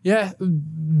you. Yeah,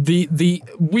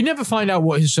 we never find out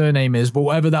what his surname is, but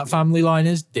whatever that family line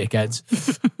is, dickheads.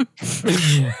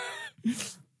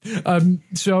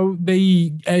 So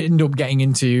they end up getting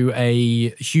into a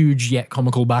huge yet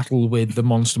comical battle with the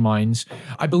monster minds.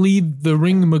 I believe the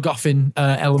ring MacGuffin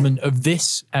element of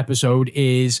this episode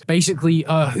is basically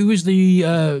who is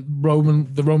the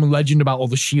Roman legend about all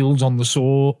the shields on the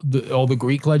sword, or the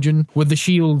Greek legend with the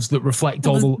shields that reflect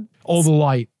all the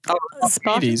light.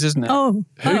 Archimedes, isn't it? Oh,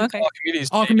 okay.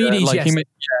 Archimedes, yes. He made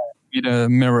a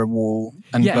mirror wall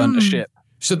and burnt a ship.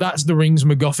 So that's the ring's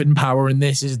MacGuffin power, and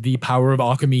this is the power of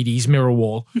Archimedes' mirror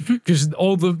wall. Because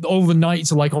all the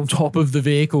knights are like on top of the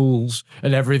vehicles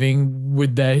and everything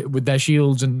with their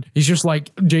shields, and he's just like,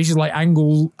 Jason's like,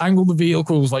 angle the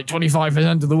vehicles like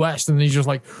 25% to the west, and he's just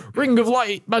like, ring of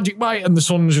light, magic might, and the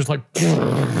sun's just like,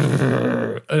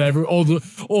 and all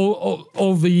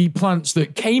the plants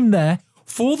that came there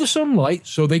for the sunlight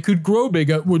so they could grow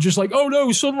bigger were just like, oh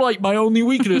no, sunlight, my only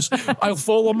weakness. I'll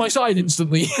fall on my side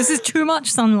instantly. This is too much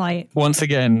sunlight. Once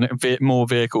again, more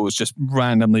vehicles just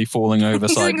randomly falling over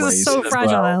sideways. These things are so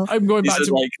fragile. Well. I'm going These back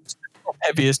to like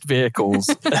heaviest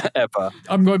vehicles ever.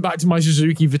 I'm going back to my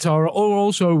Suzuki Vitara, or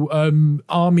also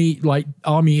army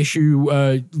issue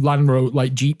Land Rover,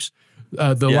 like Jeeps.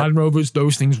 Land Rovers,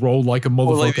 those things roll like a motherfucker.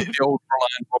 Or like the old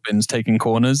Reliant Robins taking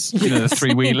corners, the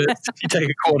three-wheelers. You take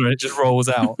a corner and it just rolls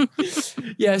out.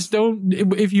 Yes,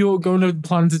 if you're going to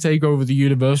plan to take over the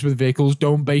universe with vehicles,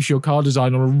 don't base your car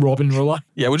design on a Robin Reliant.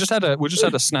 Yeah, we just had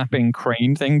a snapping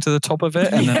crane thing to the top of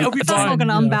it. And then that's not going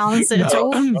to unbalance it at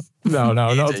all. No,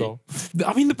 not at all.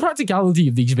 I mean, the practicality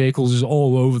of these vehicles is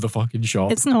all over the fucking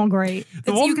shop. It's not great.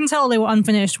 You can tell they were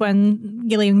unfinished when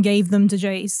Gillian gave them to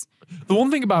Jace. The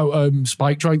one thing about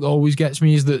Spike Trike that always gets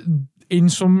me is that in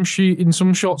some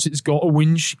shots it's got a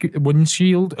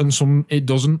windshield and some it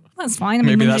doesn't. That's fine. I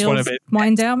mean, maybe that's one of it.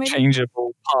 Wind down, maybe.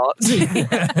 Changeable parts.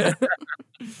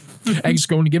 Egg's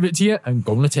going to give it to you and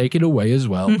going to take it away as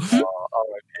well.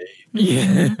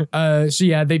 Yeah.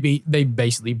 They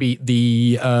basically beat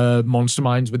the monster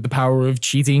minds with the power of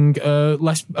cheating a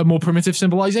more primitive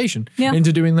civilization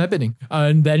into doing their bidding,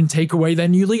 and then take away their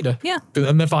new leader. Yeah,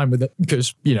 and they're fine with it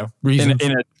because reason.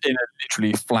 In a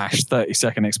literally flash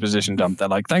 30-second exposition dump, they're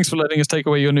like, "Thanks for letting us take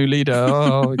away your new leader."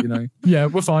 Oh, Yeah,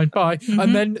 we're fine. Bye.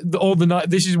 And then all the night.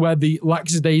 This is where the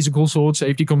lackadaisical sword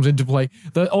safety comes into play.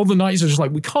 All the knights are just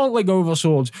like, we can't let go of our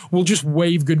swords. We'll just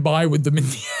wave goodbye with them in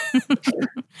the end.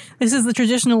 This is the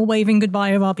traditional waving goodbye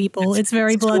of our people. It's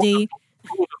very bloody.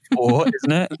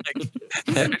 Isn't it? Like,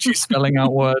 they're actually spelling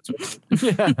out words.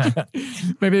 Yeah.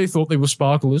 Maybe they thought they were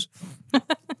sparklers.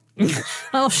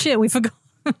 Oh shit, we forgot.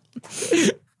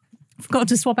 Forgot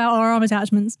to swap out our arm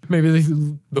attachments. Maybe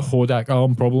the Hordak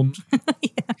arm problems.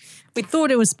 Yeah. We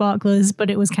thought it was sparklers, but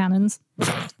it was cannons.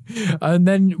 And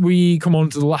then we come on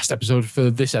to the last episode for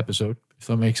this episode. if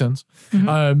that makes sense.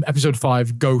 Episode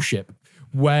 5, Ghost Ship,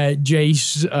 where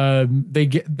Jace,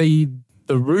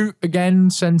 the Root again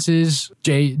senses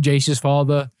Jace's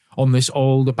father on this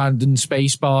old abandoned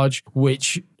space barge,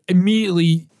 which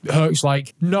immediately Herc's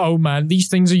like, no, man, these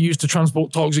things are used to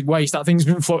transport toxic waste. That thing's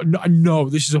been floating. No,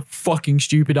 this is a fucking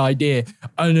stupid idea.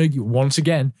 And once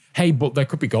again, hey, but there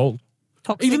could be gold.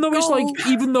 Toxic even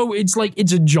though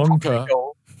it's a junker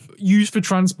used for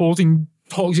transporting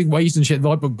toxic waste and shit,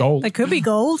 but gold. There could be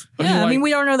gold. Yeah, I mean,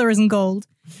 we don't know there isn't gold.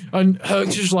 And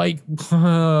Herc's just like,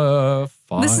 fine.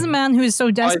 This is a man who is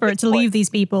so desperate to leave these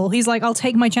people. He's like, I'll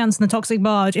take my chance in the toxic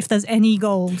barge if there's any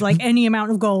gold, like any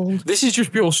amount of gold. This is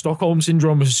just pure Stockholm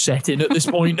Syndrome set in at this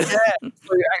point. Yeah.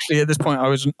 So actually, at this point,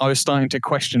 I was starting to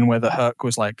question whether Herc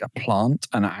was like a plant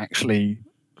and actually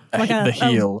like the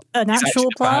heel. An actual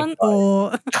plant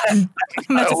or a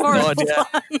metaphorical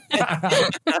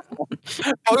plant?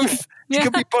 Both. It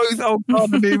could be both. Oh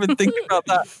God, I didn't even think about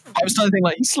that. I was starting to think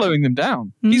like he's slowing them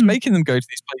down. He's making them go to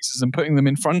these places and putting them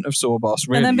in front of Sawboss.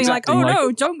 Really, and then being like, "Oh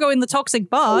no, don't go in the toxic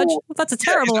barge. That's a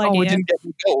terrible idea." Oh, I didn't get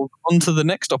the gold. On to the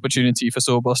next opportunity for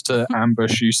Sawboss to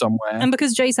ambush you somewhere. And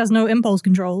because Jace has no impulse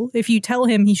control, if you tell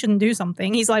him he shouldn't do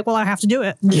something, he's like, "Well, I have to do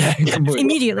it." Yeah,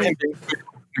 immediately.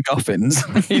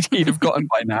 MacGuffins, he'd have gotten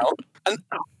by now. And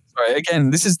sorry,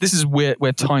 again, this is where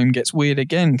time gets weird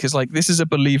again, because like this is a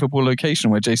believable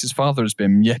location where Jace's father has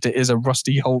been, yet it is a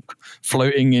rusty Hulk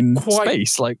floating in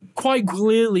space. Like quite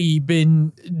clearly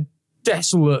been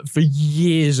desolate for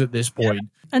years at this point. Yeah.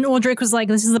 And Audric was like,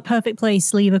 "This is the perfect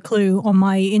place to leave a clue on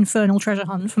my infernal treasure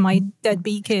hunt for my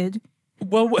deadbeat kid."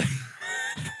 Well,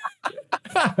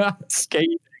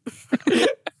 skating.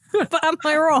 But am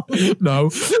I wrong? No.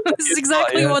 This is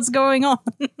exactly what's going on.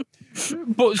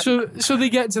 But so they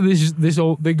get to this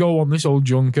old, they go on this old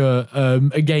junker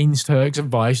against Herc's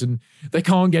advice, and they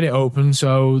can't get it open,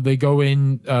 so they go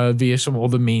in via some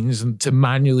other means and to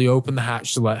manually open the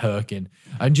hatch to let Herc in.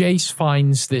 And Jace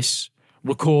finds this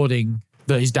recording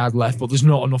that his dad left, but there's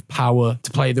not enough power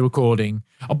to play the recording.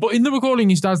 But in the recording,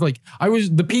 his dad's like,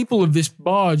 the people of this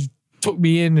barge took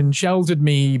me in and sheltered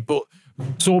me, but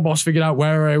Sawboss figured out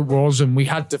where I was and we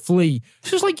had to flee.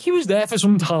 So it's like he was there for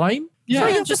some time.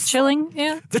 Yeah, just chilling.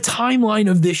 Yeah. The timeline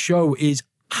of this show is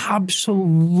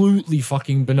absolutely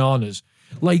fucking bananas.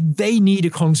 Like, they need a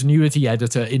continuity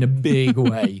editor in a big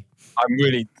way.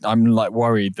 I'm like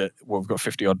worried that we've got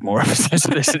 50 odd more episodes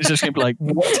of this. It's just going to be like,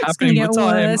 what's happening with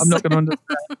time? Worse. I'm not going to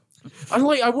understand. And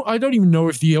like, I don't even know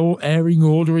if the airing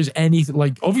order is anything.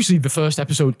 Like, obviously the first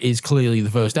episode is clearly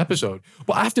the first episode,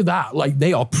 but after that, like,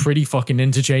 they are pretty fucking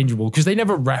interchangeable because they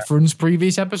never reference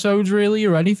previous episodes really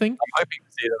or anything. I'm hoping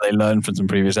to see that they learn from some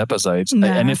previous episodes,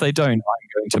 and if they don't, I'm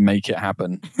going to make it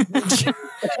happen.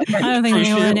 I don't think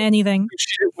they learn anything.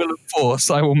 Sheer will of force,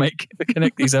 I will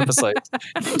connect these episodes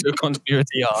to a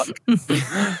continuity arc.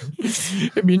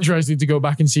 It'd be interesting to go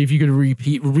back and see if you could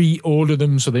reorder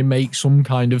them so they make some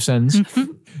kind of sense.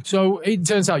 So it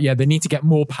turns out, they need to get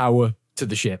more power to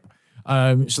the ship.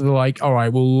 So they're like, all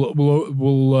right, we'll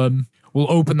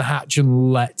open the hatch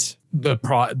and let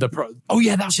oh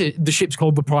yeah, that's it. The ship's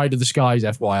called the Pride of the Skies,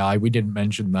 FYI. We didn't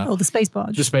mention that. Oh, the space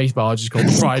barge. The space barge is called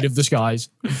the Pride of the Skies.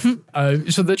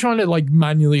 So they're trying to like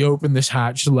manually open this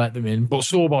hatch to let them in, but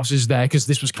Sawboss is there because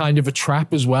this was kind of a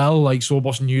trap as well. Like,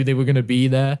 Sawboss knew they were going to be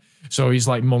there. So he's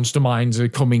like, monster minds are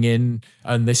coming in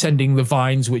and they're sending the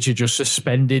vines, which are just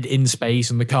suspended in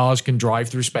space, and the cars can drive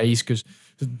through space because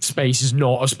space is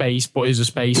not a space, but is a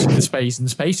space in the space and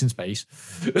space in space.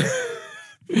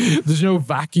 There's no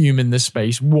vacuum in this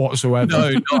space whatsoever. No,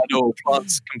 not at all.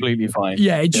 Plant's completely fine.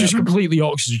 Yeah, it's just completely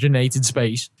oxygenated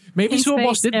space. Maybe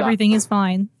Sawboss did that. Everything is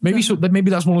fine. Maybe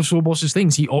that's one of Sawboss's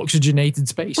things. He oxygenated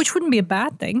space, which wouldn't be a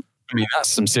bad thing. I mean, that's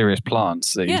some serious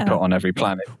plants that he's put on every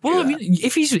planet. Well, I mean,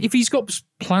 if he's got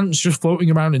plants just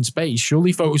floating around in space,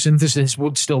 surely photosynthesis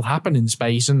would still happen in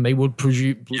space, and they would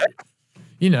produce.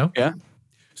 You know. Yeah.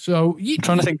 So I'm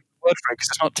trying to think of the word for it because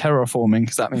it's not terraforming,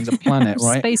 because that means a planet,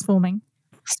 right? Space forming.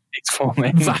 Space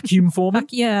forming. Vacuum forming.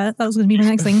 Yeah, that was going to be the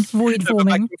next thing. Void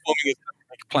forming. Vacuum forming is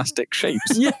like plastic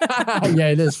shapes. Yeah,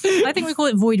 it is. I think we call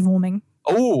it void forming.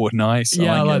 Oh, nice.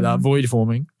 Yeah, I like that. Void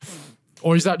forming.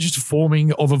 Or is that just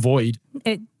forming of a void?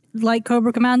 It, like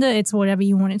Cobra Commander, it's whatever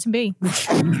you want it to be.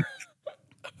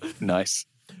 Nice.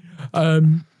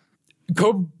 Sawboss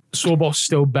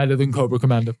still better than Cobra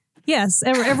Commander. Yes,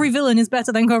 every villain is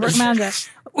better than Cobra Commander.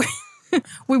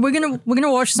 We're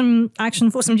gonna watch some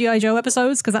action for some G.I. Joe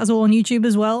episodes because that's all on YouTube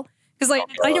as well. Because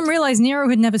I didn't realize Nero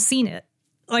had never seen it.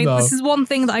 This is one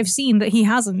thing that I've seen that he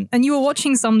hasn't. And you were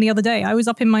watching some the other day. I was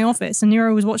up in my office and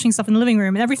Nero was watching stuff in the living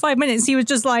room. And every 5 minutes he was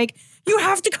just like, "You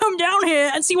have to come down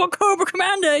here and see what Cobra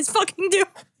Commander is fucking doing."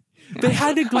 They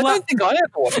had a I don't think I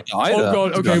ever watched it either. Oh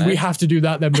god, okay, we have to do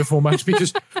that then before Max,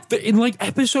 because in like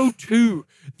episode 2,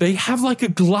 they have like a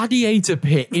gladiator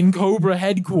pit in Cobra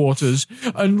headquarters,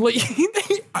 and like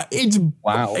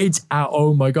it's out.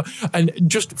 Oh my god! And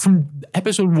just from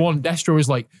episode 1, Destro is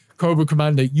like, Cobra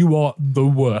Commander, you are the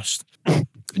worst.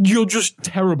 You're just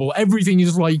terrible. Everything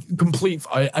is like complete,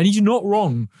 and he's not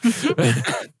wrong.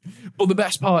 But the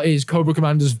best part is Cobra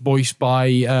Commander's voiced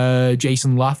by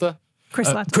Jason Lather.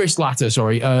 Chris Latter,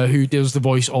 sorry, who does the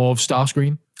voice of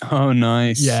Starscream. Oh,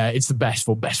 nice. Yeah, it's the best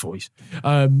voice.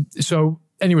 So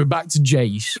anyway, back to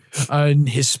Jace and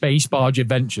his space barge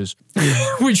adventures,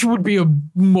 which would be a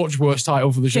much worse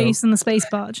title for the show. Jace and the space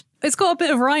barge. It's got a bit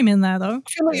of rhyme in there, though. I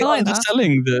feel like you're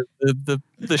underselling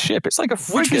the ship. It's like a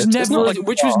frigate.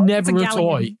 Which was never a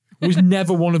toy. It was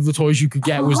never one of the toys you could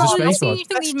get. Was the space barge? You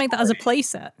think you'd make that as a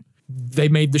playset? They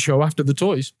made the show after the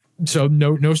toys, so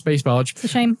no space barge. It's a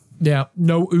shame. Yeah,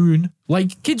 no Oon.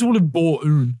 Like, kids would have bought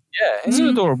Oon. Yeah, it's an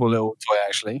adorable little toy,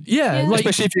 actually. Yeah. Like,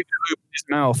 especially if you can open his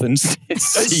mouth and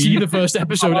see the first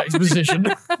episode exposition.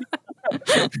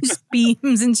 Just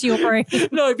beams into your brain.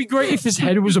 No, it'd be great if his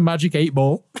head was a magic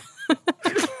 8-ball.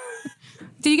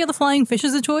 Did you get the flying fish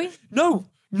as a toy? No,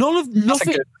 nothing. That's a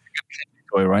good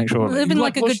toy, right? Surely. It'd been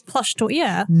like a good plush toy,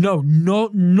 yeah.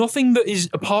 Nothing that is,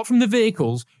 apart from the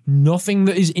vehicles, nothing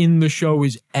that is in the show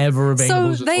is ever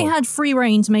available. So they had free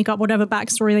reign to make up whatever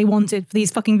backstory they wanted for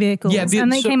these fucking vehicles,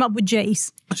 and they came up with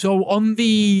Jace. So on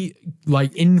the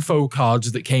like info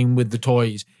cards that came with the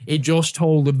toys, it just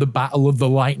told of the Battle of the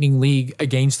Lightning League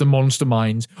against the Monster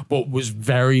Mines, but was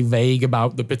very vague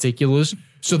about the particulars.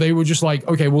 So they were just like,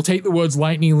 okay, we'll take the words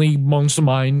Lightning League, Monster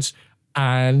Mines,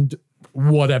 and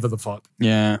whatever the fuck.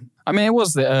 Yeah. I mean, it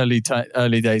was the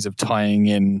early days of tying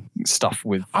in stuff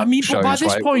with shows, but by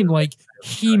this point, like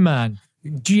He-Man,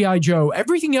 G.I. Joe,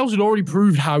 everything else had already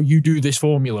proved how you do this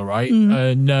formula, right?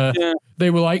 And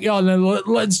they were like, yeah,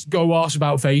 let's go arse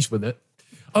about face with it.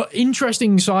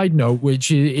 Interesting side note, which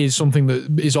is something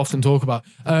that is often talked about.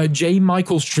 J.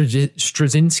 Michael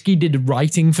Straczynski did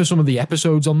writing for some of the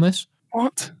episodes on this.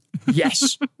 What?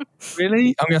 Yes.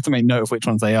 Really? I'm going to have to make note of which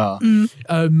ones they are.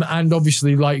 And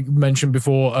obviously, like mentioned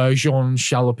before, Jean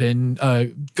Chalopin,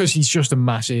 because he's just a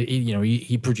massive,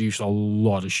 he produced a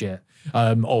lot of shit.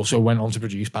 Also went on to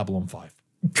produce Babylon 5.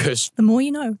 Because the more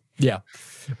you know. Yeah.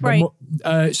 Right.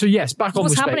 So yes, back on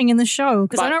what's happening in the show?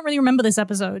 Because I don't really remember this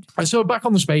episode. So back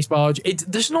on the space barge,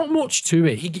 there's not much to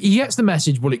it. He gets the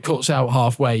message, but it cuts out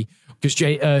halfway because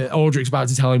Aldrich's about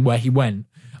to tell him where he went.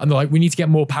 And they're like, we need to get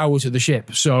more power to the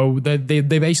ship. So they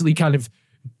basically kind of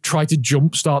try to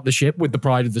jumpstart the ship with the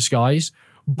Pride of the Skies.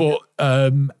 But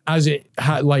as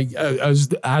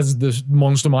the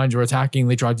monster minds are attacking,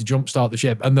 they try to jumpstart the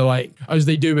ship. And they're like, as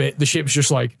they do it, the ship's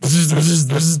just like,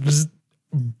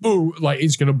 boo, like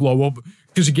it's going to blow up.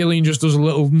 Because Gillian just does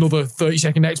another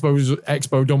 30-second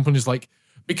expo dump and is like,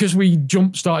 because we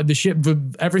jump-started the ship,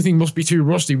 everything must be too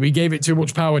rusty. We gave it too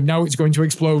much power. Now it's going to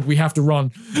explode. We have to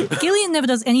run. Gillian never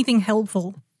does anything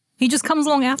helpful. He just comes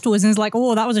along afterwards and is like,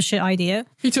 oh, that was a shit idea.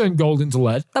 He turned gold into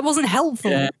lead. That wasn't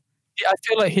helpful. Yeah. I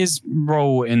feel like his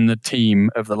role in the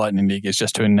team of the Lightning League is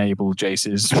just to enable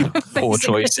Jace's poor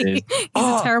choices. He's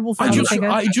a terrible father figure.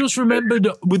 I just remembered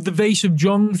with the Vase of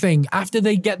Jung thing, after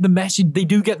they get the message, they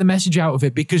do get the message out of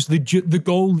it because the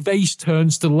gold vase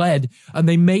turns to lead, and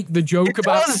they make the joke joke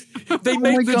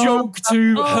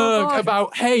to Herc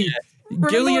about, hey,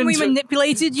 Remember when we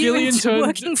manipulated you into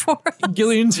working for us?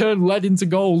 Gillian turned lead into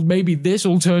gold. Maybe this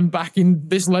lead will turn back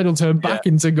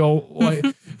into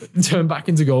gold. Turn back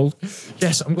into gold.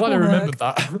 Yes, I'm glad I remembered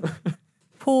that.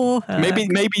 Poor Herc.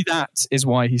 Maybe that is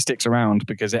why he sticks around,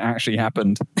 because it actually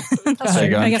happened. That's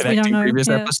true. I guess we don't know. Previous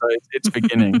episodes, it's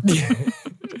beginning.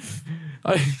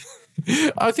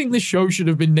 I think this show should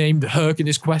have been named Herc and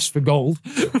His Quest for Gold.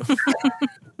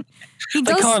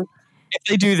 If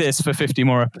they do this for 50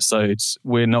 more episodes,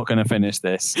 we're not going to finish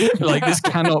this. Like, this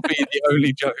cannot be the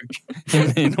only joke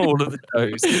in all of the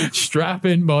shows. Strap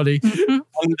in, buddy.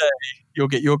 One day, you'll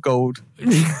get your gold.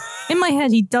 In my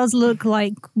head, he does look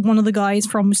like one of the guys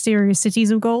from Mysterious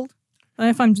Cities of Gold. I don't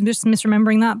know if I'm just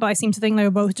misremembering that, but I seem to think they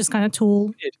were both just kind of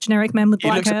tall, generic men with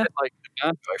black hair. He looks a bit like the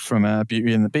bad guy from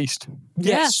Beauty and the Beast.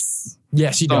 Yes,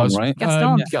 he does. Right?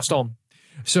 Gaston.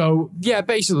 So, yeah,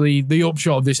 basically, the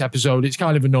upshot of this episode, it's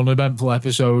kind of an uneventful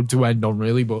episode to end on,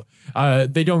 really, but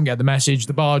they don't get the message.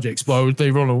 The barge explodes,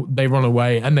 they run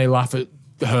away, and they laugh at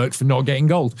Herc for not getting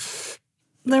gold.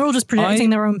 They're all just projecting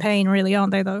their own pain, really,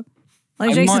 aren't they, though?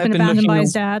 Like, Jason's been abandoned by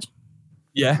his dad.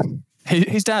 Yeah.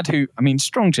 His dad, who, I mean,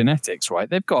 strong genetics, right?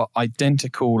 They've got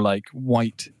identical, like,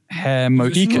 white hair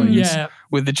Mohicans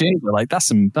with the ginger. Like, that's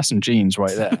some genes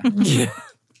right there. Yeah.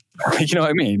 You know what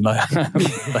I mean?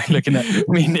 Like looking at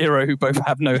me and Nero, who both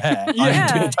have no hair.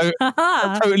 Yeah.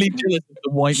 I'm totally jealous of the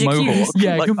white mohawk.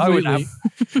 Yeah, like, completely.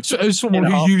 So as someone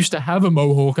who used to have a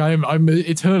mohawk, I'm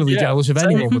eternally jealous of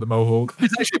anyone with a mohawk.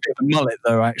 It's actually a bit of a mullet,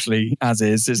 though, actually, as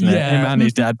is, isn't it? Him and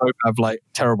his dad both have like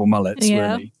terrible mullets,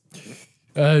 really.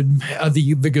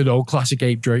 The good old classic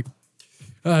ape drape.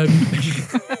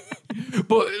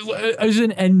 But as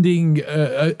an ending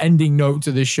note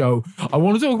to this show, I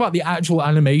want to talk about the actual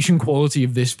animation quality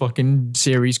of this fucking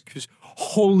series, because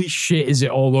holy shit is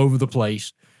it all over the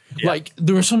place. Yeah. Like,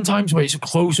 there are some times where it's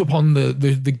close up on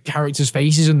the characters'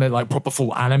 faces and they're like proper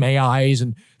full anime eyes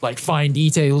and like fine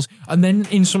details. And then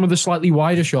in some of the slightly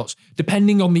wider shots,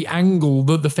 depending on the angle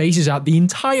that the face is at, the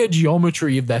entire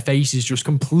geometry of their faces just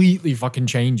completely fucking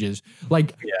changes.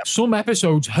 Like, some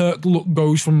episodes, Herc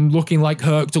goes from looking like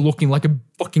Herc to looking like a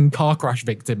fucking car crash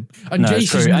victim. And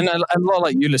Jason's true. And a lot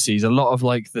like Ulysses, a lot of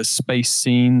like the space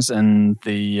scenes and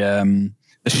the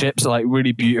ships are like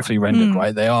really beautifully rendered,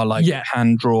 right? They are like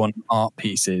hand-drawn art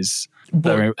pieces.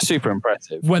 They're super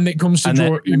impressive. When it comes to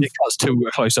drawing, when it cuts to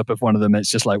a close-up of one of them, it's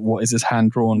just like, what is this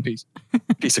hand-drawn piece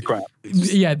of crap?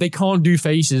 Yeah, they can't do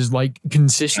faces like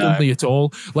consistently at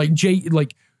all. Like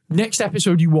next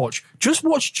episode you watch, just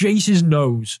watch Jace's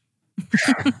nose.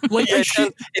 Like it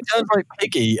turns like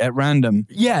piggy at random.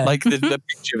 Yeah, like the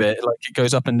picture of it, like it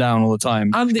goes up and down all the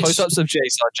time. And close-ups of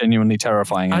Jace are genuinely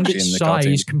terrifying. And its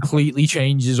size completely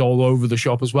changes all over the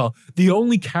shop as well. The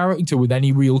only character with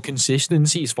any real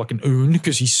consistency is fucking Oon,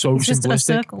 because he's so simplistic. Just a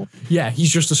circle. Yeah,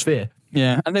 he's just a sphere.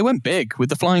 Yeah, and they went big with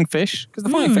the flying fish, because the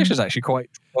flying fish is actually quite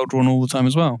well drawn all the time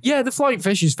as well. Yeah, the flying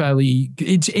fish is fairly.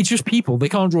 It's just people. They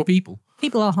can't draw people.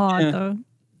 People are hard though.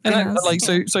 And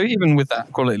so even with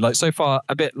that quality, like so far,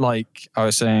 a bit like I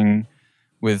was saying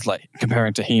with like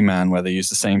comparing to He-Man, where they use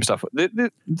the same stuff.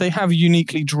 They have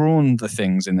uniquely drawn the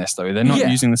things in this, though. They're not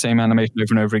using the same animation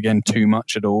over and over again too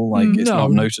much at all. Like it's not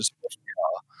noticeable.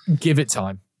 Give it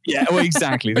time. Yeah, well,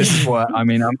 exactly. This is what I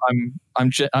mean. I'm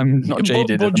not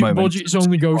jaded at the moment. Budgets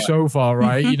only go so far,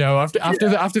 right? You know,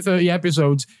 after 30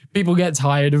 episodes, people get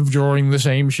tired of drawing the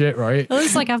same shit, right? It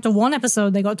looks like after one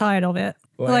episode, they got tired of it.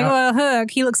 Well, Herc,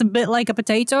 he looks a bit like a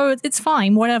potato. It's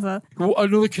fine, whatever. Well,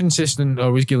 another consistent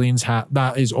though is Gillian's hat.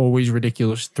 That is always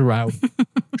ridiculous throughout.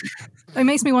 It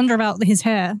makes me wonder about his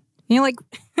hair. You know,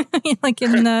 like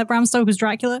in Bram Stoker's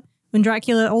Dracula. When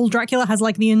old Dracula has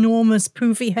like the enormous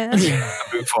poofy hair.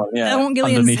 I want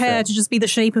Gillian's hair to just be the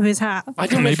shape of his hat.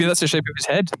 Maybe that's the shape of his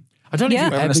head. I don't know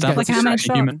if you ever get like a hammerhead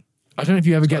shark. Human. I don't know if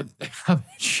you ever get.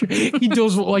 He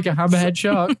does look like a hammerhead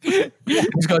shark.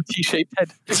 He's got a T-shaped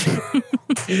head,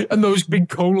 and those big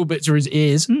conal bits are his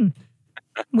ears.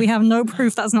 We have no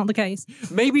proof that's not the case.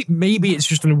 Maybe it's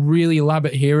just a really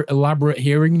elaborate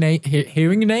hearing aid.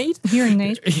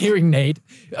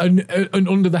 And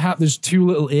under the hat, there's two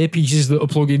little earpieces that are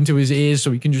plugged into his ears,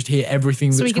 so he can just hear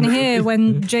everything. So he can hear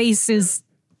when Jace is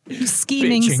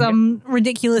scheming some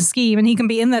ridiculous scheme, and he can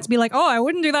be in there to be like, "Oh, I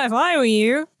wouldn't do that if I were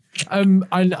you." And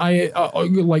I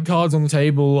like cards on the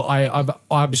table. I've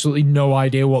absolutely no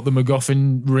idea what the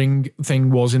MacGuffin ring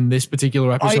thing was in this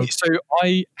particular episode.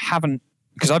 I haven't.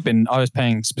 Because I was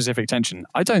paying specific attention.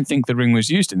 I don't think the ring was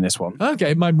used in this one.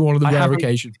 Okay, it might be one of the rare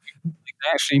occasions. They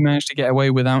actually managed to get away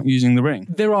without using the ring.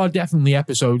 There are definitely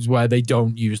episodes where they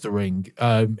don't use the ring,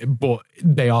 but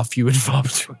they are few and far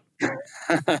between.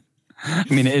 I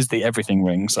mean, it is the everything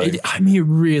ring, so... It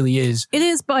really is. It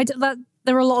is, but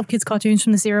there are a lot of kids' cartoons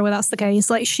from this era where that's the case.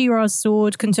 Like, She-Ra's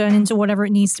sword can turn into whatever it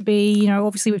needs to be. You know,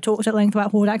 obviously we've talked at length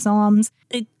about Hordak's arms.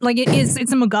 It's a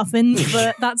MacGuffin,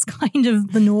 but that's kind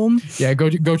of the norm. Yeah,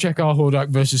 go check our Hordak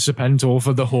versus Serpentor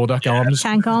for the Hordak arms.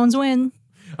 Tank arms win.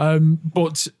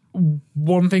 But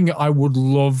one thing I would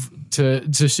love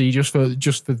to see just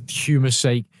for humor's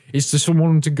sake is to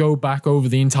someone to go back over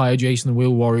the entire Jason the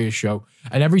Wheel Warriors show,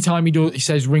 and every time he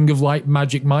says Ring of Light,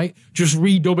 Magic Might, just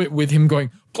redub it with him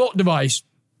going, plot device.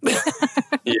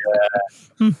 Yeah.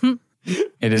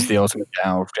 It is the ultimate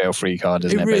jail free card,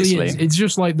 isn't it? Really basically is. It's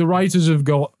just like the writers have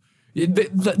got.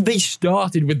 They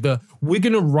started with we're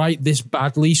going to write this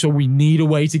badly, so we need a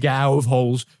way to get out of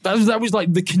holes. That was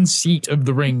like the conceit of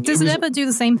the ring. Does it ever do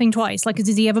the same thing twice? Like,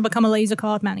 does he ever become a laser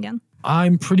card man again?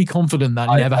 I'm pretty confident that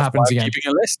never happens again.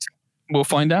 Keeping a list. We'll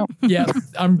find out. Yeah,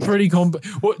 I'm pretty confident.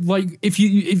 Like, if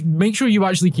make sure you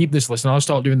actually keep this list, and I'll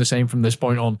start doing the same from this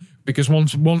point on, because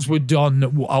once we're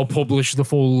done, I'll publish the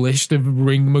full list of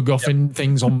ring MacGuffin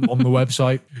things on the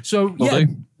website. So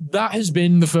that has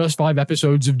been the first 5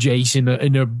 episodes of Jace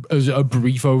as a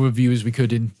brief overview as we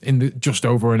could in just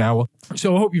over an hour.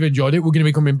 So I hope you've enjoyed it. We're going to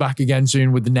be coming back again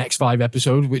soon with the next 5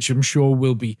 episodes, which I'm sure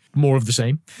will be more of the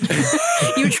same.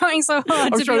 You're trying so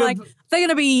hard to be like, they're going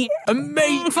to be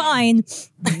fine.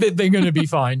 They're going to be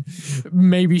fine.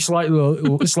 Maybe slightly.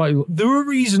 There are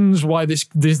reasons why this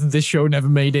show never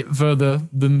made it further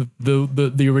than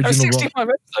the original. 65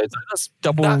 episodes. That's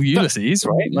double Ulysses,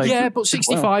 right? Like, yeah, but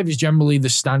 65 is generally the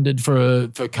standard for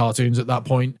cartoons at that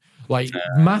point. Like,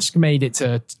 Mask made it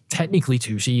to technically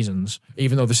 2 seasons,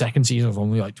 even though the second season was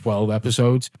only like 12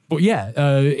 episodes. But yeah,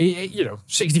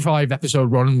 65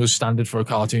 episode run was standard for a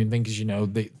cartoon thing because,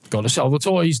 they got to sell the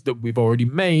toys that we've already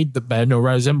made that bear no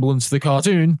resemblance to the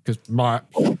cartoon. Because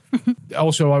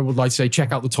also, I would like to say,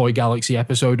 check out the Toy Galaxy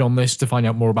episode on this to find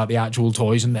out more about the actual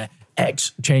toys and their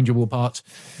exchangeable parts.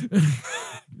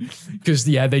 Because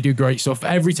they do great stuff.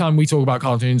 Every time we talk about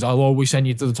cartoons, I'll always send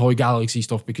you to the Toy Galaxy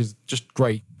stuff because just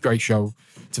great show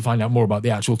to find out more about the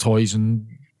actual toys and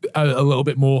a little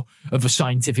bit more of a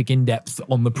scientific in-depth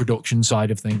on the production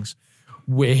side of things.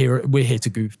 We're here to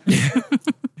goof.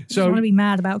 So I want to be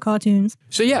mad about cartoons.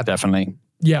 So yeah, definitely.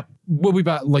 Yeah, we'll be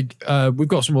back. We've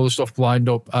got some other stuff lined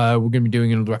up. We're going to be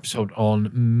doing another episode on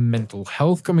mental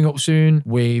health coming up soon.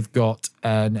 We've got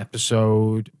an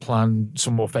episode planned,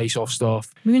 some more face-off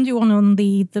stuff. We're going to do one on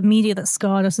the media that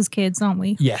scarred us as kids, aren't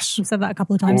we? Yes. We've said that a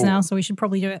couple of times now, so we should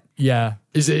probably do it. Yeah.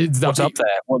 Is what's up there?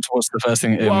 What's the first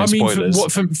thing? Well,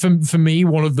 for me,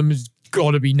 one of them is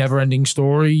got to be Never-Ending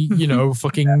Story,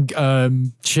 fucking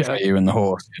you and the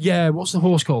horse. Yeah, what's the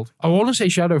horse called? I want to say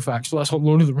Shadowfax, but that's not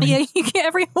Lord of the Rings. Yeah, you get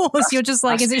every horse. You're just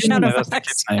like, is it Shadowfax? That's the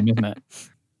kid's name, isn't it?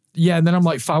 Yeah, and then I'm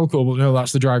like Falcor, but no,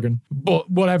 that's the dragon. But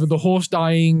whatever, the horse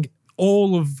dying,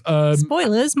 all of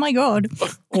spoilers, my God.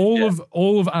 All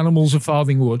of Animals of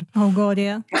Farthingwood. Oh God,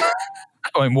 yeah.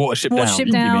 Oh, in Watership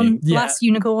Down. Last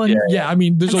Unicorn. Yeah, I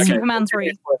mean, there's Superman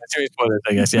 3. Spoilers,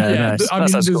 I guess. Yeah,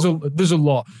 there's a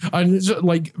lot, and it's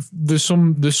like there's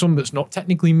some that's not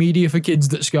technically media for kids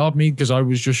that scarred me because I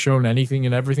was just shown anything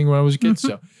and everything when I was a kid.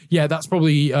 So yeah, that's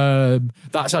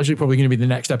actually probably going to be the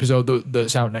next episode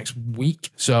that's out next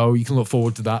week. So you can look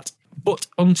forward to that. But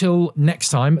until next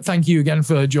time, thank you again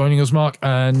for joining us, Mark,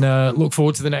 and look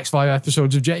forward to the next 5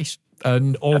 episodes of Jace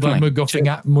and all the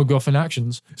MacGuffin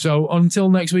actions. So until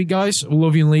next week, guys, we'll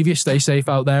love you and leave you. Stay safe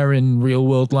out there in real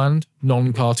world land,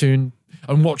 non-cartoon,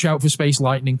 and watch out for space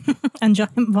lightning. And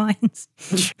giant vines.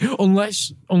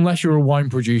 unless you're a wine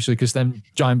producer, because then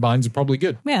giant vines are probably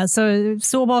good. Yeah, so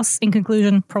Sawboss, in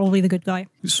conclusion, probably the good guy.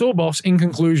 Sawboss, in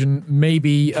conclusion,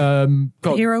 maybe... the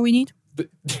hero we need?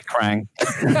 Krang.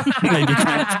 Maybe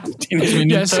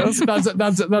Krang. Yes, that's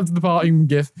the parting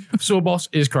gift. Sawboss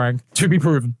is Krang, to be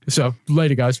proven. So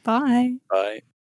later, guys. Bye. Bye.